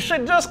 "You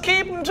should just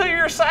keep them to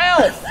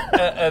yourself."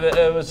 and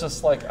it was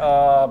just like,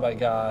 oh my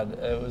God,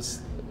 it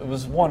was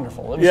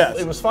wonderful.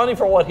 It was funny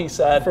for what he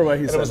said. For what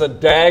he said. It was a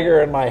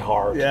dagger in my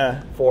heart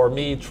for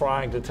me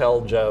trying to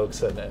tell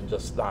jokes and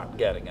just not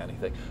getting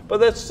anything. But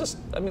that's just,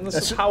 I mean, this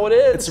is how it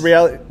is. It's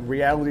the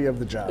reality of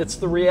the job. It's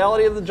the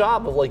reality of the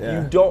job of like,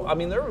 you don't, I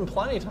mean, there have been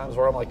plenty of times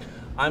where I'm like,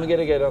 I'm going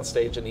to get on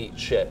stage and eat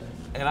shit.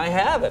 And I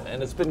haven't,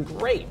 and it's been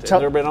great. And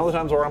there have been other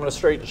times where I'm going to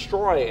straight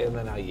destroy, and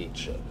then I eat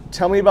shit.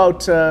 Tell me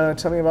about some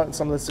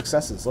of the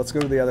successes. Let's go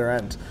to the other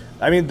end.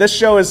 I mean, this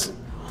show is...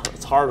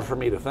 It's harder for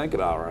me to think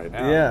about right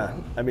now. Yeah,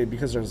 I mean,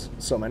 because there's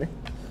so many.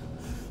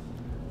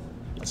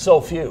 So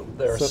few.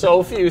 There are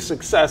so few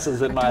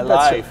successes in my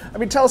life. I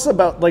mean, tell us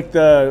about like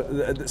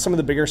some of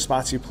the bigger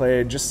spots you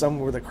played, just some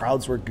where the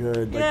crowds were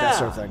good, like that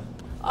sort of thing.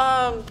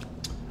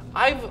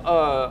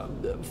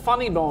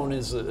 Funny Bone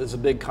is a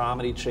big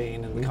comedy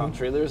chain in the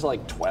country. There's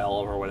like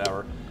 12 or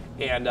whatever.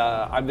 And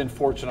I've been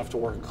fortunate enough to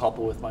work a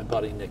couple with my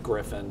buddy Nick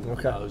Griffin,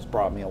 who's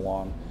brought me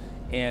along.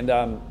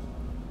 And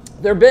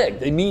they're big.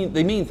 They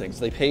mean things.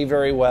 They pay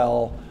very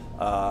well.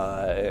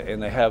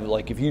 And they have,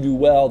 like, if you do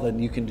well, then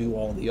you can do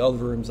all the other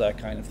rooms, that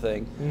kind of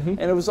thing. And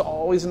it was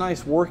always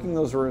nice working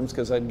those rooms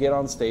because I'd get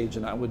on stage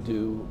and I would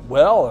do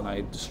well and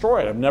I'd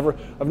destroy it. I've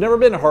never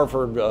been to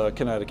Hartford,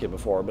 Connecticut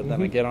before, but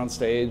then I get on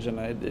stage and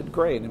I did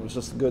great. And it was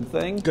just a good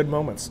thing. Good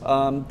moments. There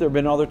have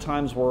been other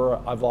times where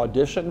I've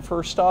auditioned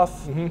for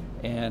stuff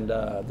and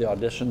the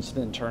auditions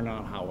didn't turn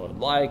out how I would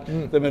like.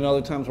 There have been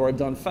other times where I've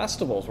done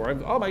festivals where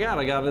oh my God,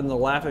 I got in the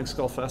Laughing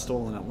Skull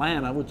Festival in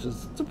Atlanta, which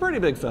is it's a pretty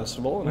big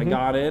festival, and I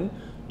got in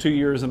 2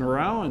 years in a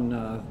row,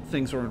 and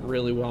things went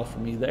really well for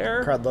me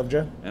there. Crowd loved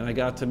you? And I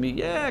got to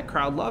meet,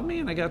 crowd loved me,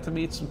 and I got to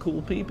meet some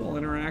cool people,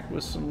 interact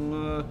with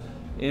some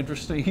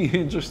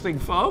interesting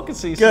folk, and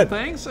see some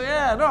things. So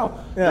there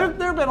have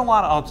been a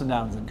lot of ups and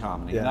downs in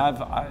comedy, and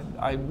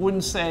I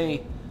wouldn't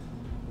say,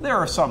 there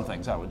are some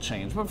things I would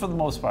change, but for the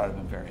most part, I've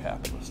been very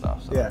happy with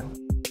stuff. So. Yeah.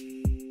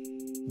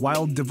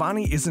 While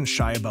Divani isn't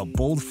shy about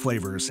bold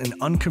flavors and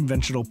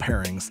unconventional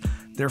pairings,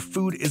 their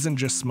food isn't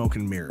just smoke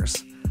and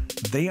mirrors.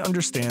 They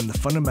understand the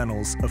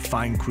fundamentals of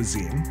fine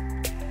cuisine.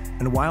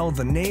 And while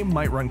the name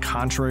might run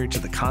contrary to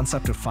the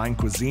concept of fine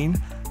cuisine,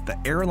 the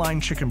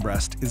airline chicken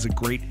breast is a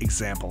great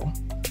example.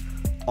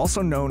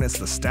 Also known as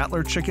the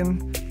Statler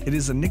chicken, it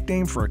is a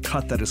nickname for a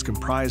cut that is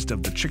comprised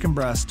of the chicken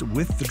breast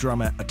with the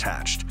drumette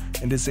attached,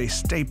 and is a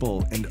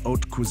staple in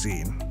haute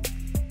cuisine.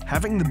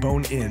 Having the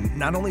bone in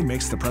not only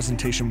makes the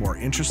presentation more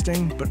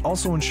interesting, but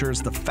also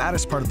ensures the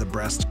fattest part of the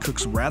breast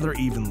cooks rather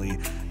evenly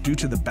due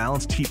to the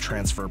balanced heat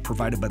transfer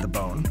provided by the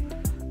bone.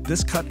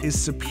 This cut is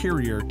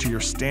superior to your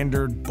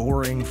standard,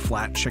 boring,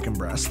 flat chicken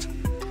breast.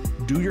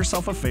 Do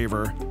yourself a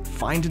favor,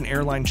 find an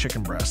airline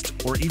chicken breast,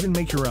 or even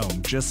make your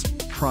own.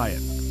 Just try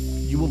it.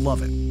 You will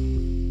love it.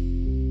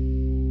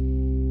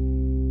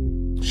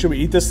 Should we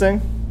eat this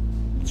thing?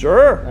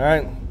 Sure. All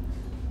right.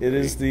 It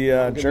is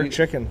the jerk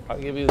chicken. I'll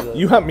give you the...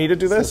 You want me to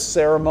do this?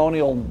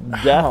 Ceremonial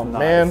death knife.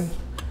 Man.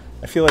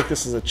 I feel like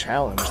this is a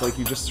challenge. Like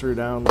you just threw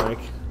down like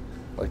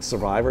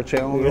Survivor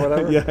challenge or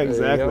whatever? Yeah,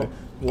 exactly.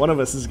 One of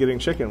us is getting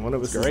chicken. One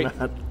of us is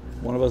not.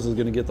 One of us is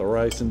going to get the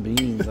rice and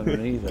beans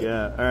underneath it.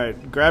 Yeah, all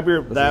right. Grab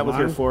that with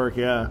your fork,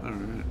 yeah. All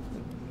right.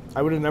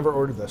 I would have never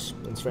ordered this.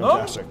 It's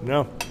fantastic.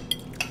 No.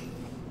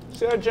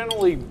 See,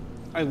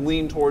 I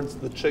lean towards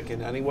the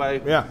chicken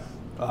anyway. Yeah.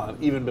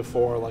 Even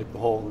before like the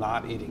whole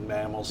not eating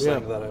mammals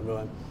thing that I'm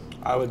doing,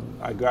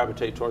 I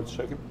gravitate towards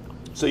chicken.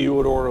 So you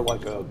would order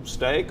like a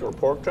steak or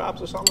pork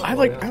chops or something? I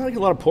like a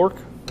lot of pork.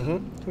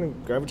 I'm gonna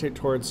gravitate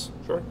towards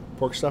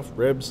pork stuff,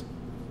 ribs.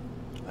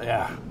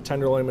 Yeah.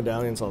 Tenderloin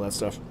medallions, all that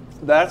stuff.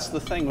 that's the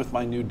thing with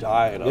my new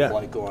diet of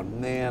like going,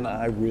 man,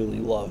 I really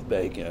love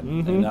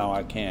bacon, and now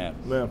I can't.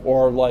 Yeah.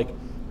 Or like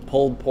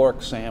pulled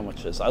pork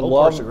sandwiches. I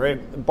love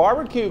great.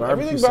 Barbecue.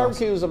 Everything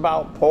barbecue is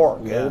about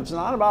pork. Yeah. It's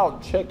not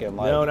about chicken.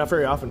 Like, no, not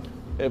very often.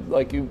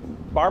 Like you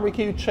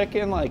barbecue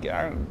chicken, like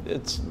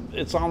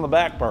it's on the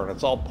back burner.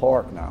 It's all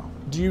pork now.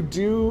 Do you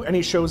do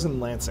any shows in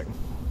Lansing?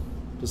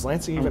 Does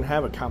Lansing even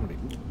have a comedy?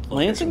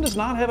 Lansing does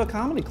not have a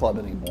comedy club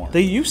anymore.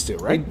 They used to,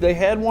 right? They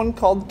had one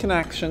called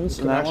Connections,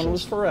 and that one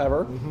was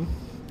forever.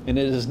 And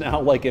it is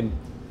now like in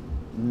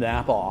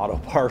Napa Auto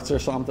Parts or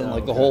something.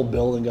 Like the whole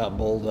building got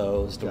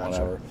bulldozed or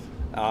whatever.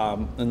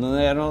 And then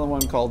they had another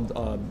one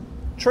called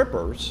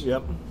Trippers.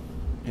 Yep.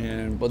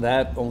 But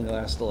that only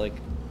lasted like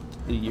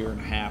a year and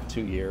a half,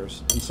 2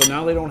 years. And so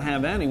now they don't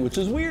have any, which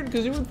is weird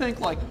because you would think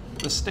like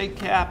the state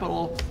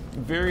capital,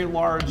 very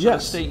large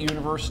state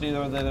university,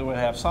 they would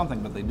have something,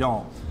 but they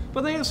don't.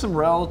 But they have some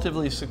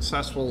relatively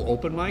successful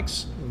open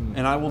mics,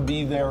 and I will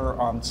be there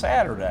on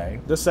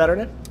Saturday. This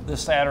Saturday?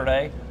 This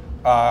Saturday.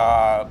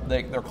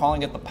 They're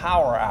calling it the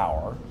Power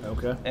Hour.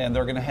 Okay. And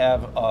they're going to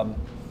have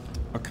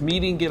a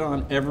comedian get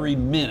on every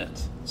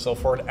minute. So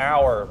for an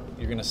hour,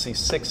 you're going to see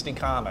 60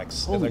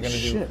 comics, and they're going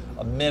to do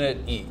a minute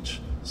each.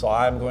 So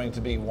I'm going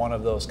to be one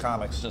of those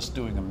comics just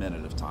doing a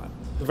minute of time.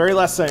 The very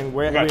last thing,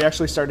 we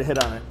actually started to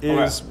hit on it,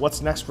 is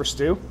what's next for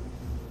Stu?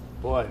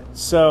 Boy.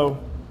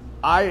 So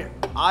I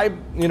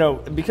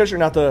because you're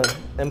not the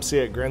MC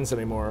at Grins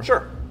anymore.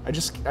 Sure.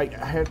 I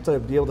have to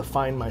be able to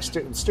find my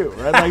Stu,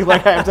 right?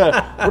 Like I have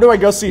to. Where do I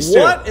go see Stu?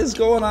 What is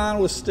going on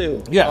with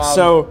Stu? Yeah.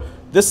 So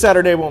this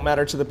Saturday won't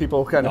matter to the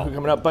people who are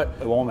coming up, but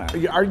it won't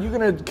matter. Are you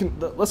gonna?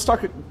 Let's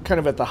talk kind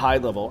of at the high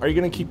level. Are you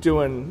gonna keep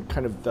doing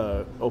kind of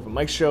the open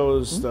mic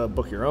shows, the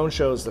book your own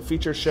shows, the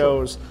feature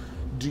shows? Sure.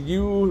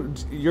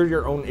 You're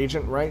your own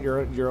agent, right?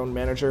 You're your own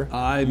manager.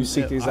 You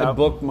seek these out. I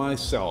book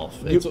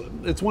myself.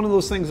 It's one of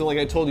those things that, like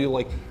I told you,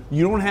 like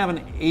you don't have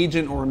an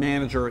agent or a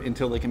manager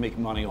until they can make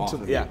money off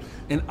of it.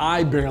 And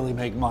I barely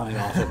make money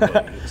off of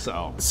it.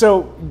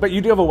 So, but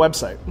you do have a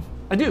website.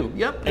 I do.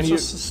 Yep. It's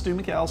just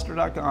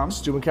StuMcCallister.com.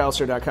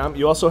 StuMcCallister.com.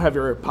 You also have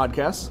your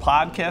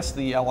podcast.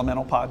 The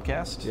Elemental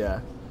Podcast. Yeah.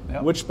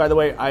 Yep. Which, by the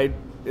way,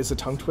 is a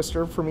tongue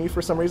twister for me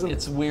for some reason.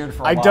 It's weird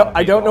for I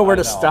don't know where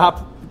to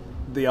stop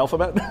the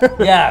alphabet.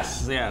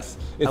 Yes. It's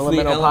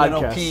Elemental the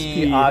Elemental Podcast.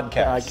 P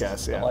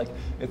Oddcast. Yeah. Like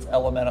it's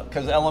Elemental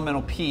because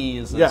Elemental P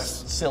is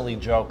this silly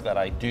joke that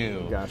I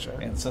do. Gotcha.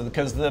 And so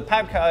because the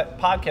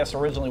podcast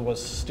originally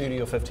was Studio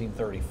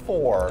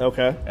 1534.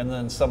 Okay. And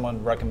then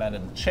someone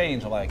recommended the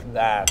change. I'm like,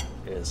 that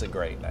is a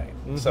great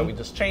name. So we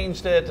just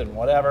changed it and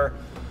whatever.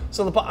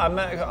 So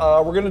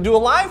we're going to do a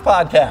live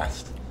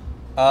podcast.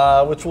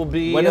 Which will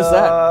be... When is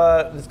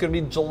that? It's going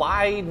to be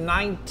July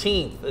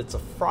 19th. It's a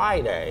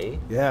Friday.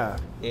 Yeah.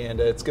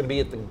 And it's going to be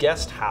at the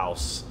guest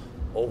house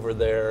over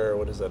there.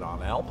 What is it,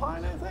 on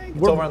Alpine, I think?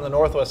 It's over on the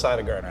northwest side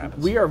of Grand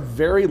Rapids. We are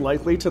very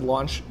likely to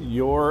launch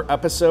your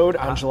episode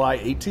on July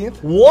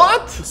 18th.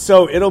 What?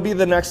 So it'll be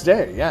the next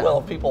day, yeah. Well,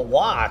 if people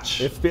watch,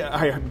 you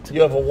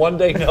have a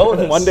one-day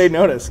notice. One-day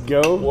notice.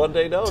 Go 1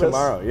 day notice.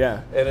 Tomorrow,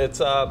 yeah. And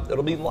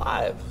it'll be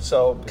live.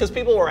 So, because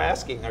people were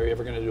asking, are you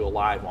ever going to do a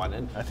live one?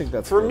 And I think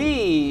that's for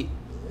me,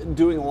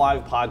 doing a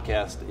live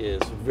podcast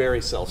is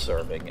very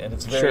self-serving and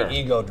it's very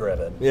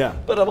ego-driven. Yeah.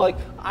 But I'm like,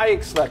 I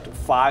expect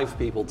 5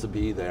 people to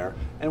be there,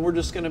 and we're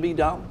just going to be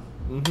dumb.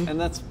 And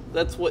that's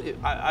what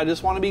I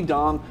just want to be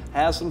dumb,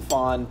 have some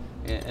fun,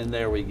 and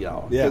there we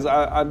go. Because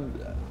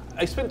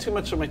I spend too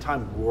much of my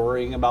time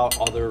worrying about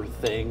other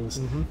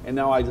things, and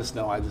now I just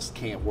know I just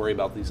can't worry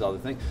about these other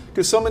things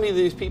because so many of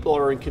these people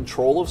are in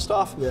control of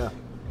stuff. Yeah.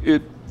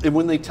 And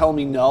when they tell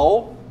me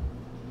no,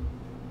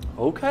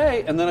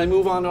 okay, and then I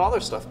move on to other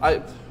stuff.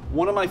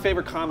 One of my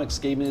favorite comics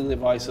gave me the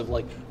advice of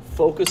like,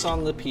 focus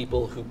on the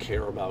people who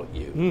care about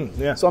you.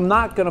 So I'm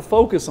not going to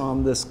focus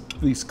on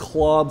these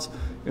clubs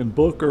and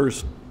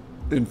bookers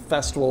and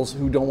festivals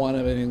who don't want to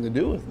have anything to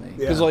do with me.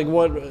 Because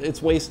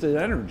it's wasted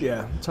energy.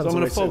 Yeah. So I'm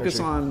going to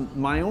focus on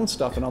my own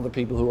stuff and other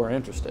people who are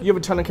interested. You have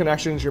a ton of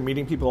connections. You're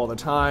meeting people all the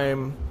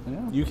time.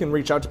 Yeah. You can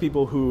reach out to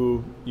people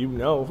who you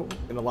know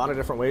in a lot of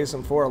different ways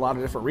and for a lot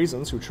of different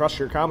reasons, who trust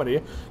your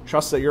comedy,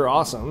 trust that you're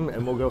awesome,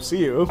 and will go see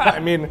you. I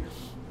mean,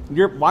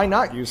 why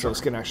not use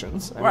those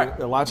connections? I mean,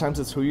 a lot of times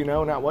it's who you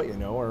know, not what you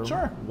know, or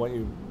what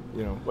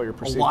what you're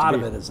perceived to be. A lot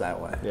of it is that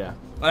way. Yeah.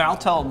 I'll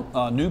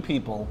tell new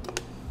people,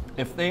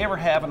 if they ever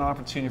have an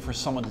opportunity for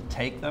someone to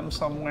take them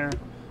somewhere,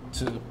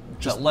 to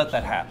just let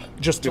that happen.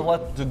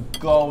 To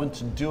go and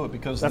to do it,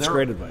 because that's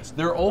great advice.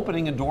 They're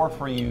opening a door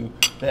for you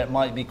that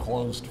might be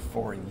closed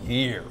for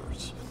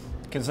years.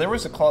 Because there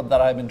was a club that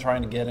I've been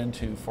trying to get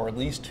into for at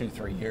least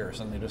 2-3 years,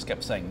 and they just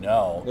kept saying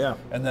no. Yeah.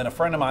 And then a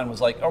friend of mine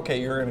was like,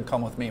 okay, you're going to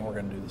come with me and we're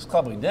going to do this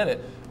club. We did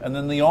it. And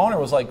then the owner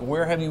was like,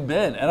 where have you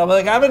been? And I'm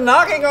like, I've been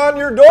knocking on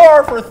your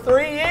door for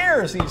 3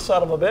 years, you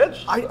son of a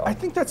bitch. I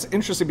think that's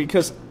interesting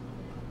because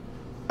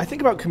I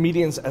think about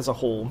comedians as a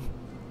whole.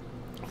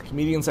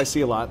 Comedians I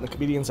see a lot and the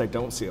comedians I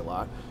don't see a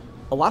lot.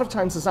 A lot of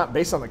times it's not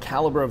based on the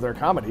caliber of their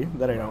comedy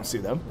that I don't see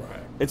them. Right.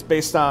 It's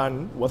based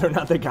on whether or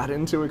not they got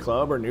into a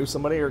club or knew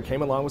somebody or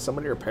came along with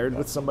somebody or paired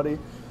with somebody.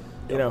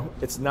 You know,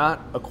 it's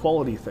not a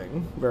quality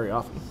thing very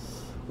often.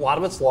 A lot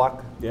of it's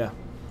luck. Yeah.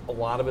 A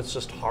lot of it's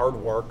just hard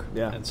work.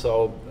 Yeah. And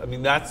so, I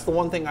mean, that's the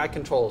one thing I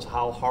control is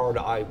how hard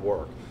I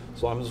work.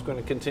 So I'm just going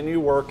to continue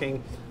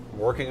working.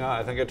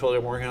 I think I told you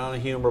I'm working on a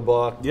humor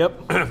book.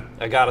 Yep.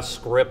 I got a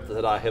script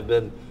that I have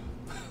been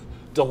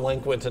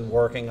delinquent in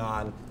working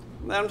on.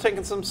 And I'm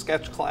taking some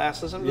sketch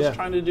classes. I'm just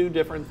trying to do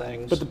different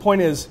things. But the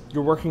point is,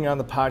 you're working on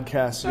the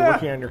podcast, you're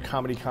working on your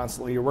comedy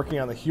constantly, you're working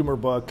on the humor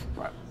book.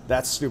 Right.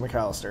 That's Stu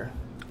McCallister.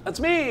 That's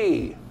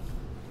me.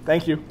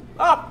 Thank you.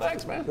 Oh,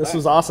 thanks, man. This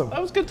was awesome.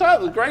 That was a good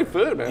time. It was great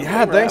food, man.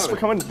 Yeah, thanks for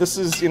coming. This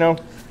is,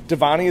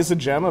 Divani is a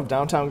gem of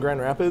downtown Grand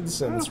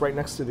Rapids, and it's right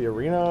next to the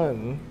arena.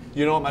 And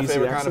you know what my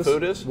favorite kind of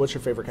food is? What's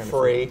your favorite kind of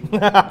food?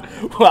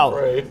 Free. Well,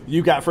 free.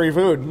 You got free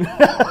food.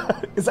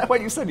 Is that why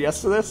you said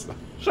yes to this?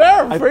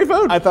 Sure, free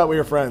food. I thought we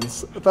were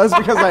friends. That's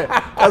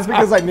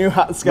because I knew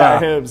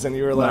Scott Hibbs, and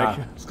you were like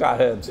Scott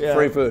Hibbs. Yeah.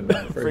 Free food.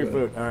 Free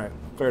food. All right,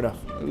 fair enough.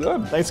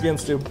 Good. Thanks again,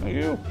 Stu. Thank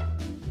you.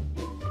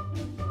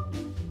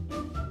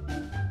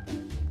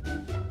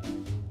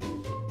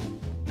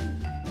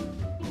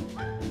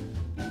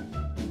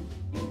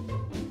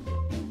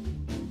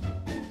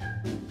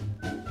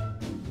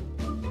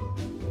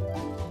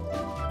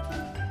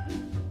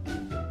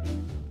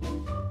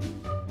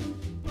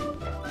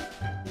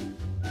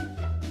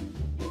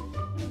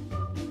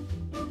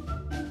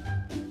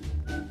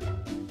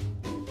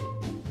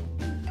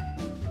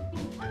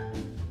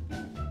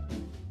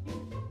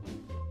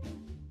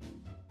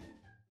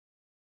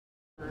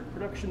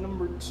 Production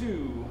number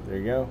 2. There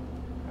you go.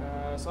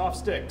 Soft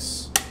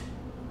sticks.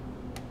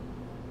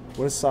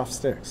 What is soft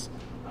sticks?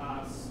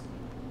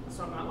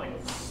 So I'm not like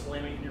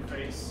slamming in your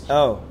face.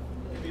 Oh.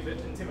 It can be a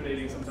bit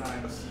intimidating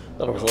sometimes.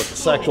 Thought it was like a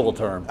sexual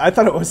term. I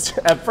thought it was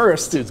at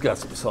first. Dude's got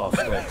some soft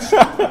sticks.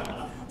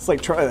 It's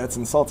like, that's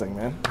insulting,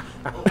 man.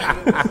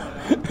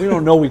 We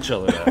don't know each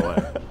other that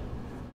way.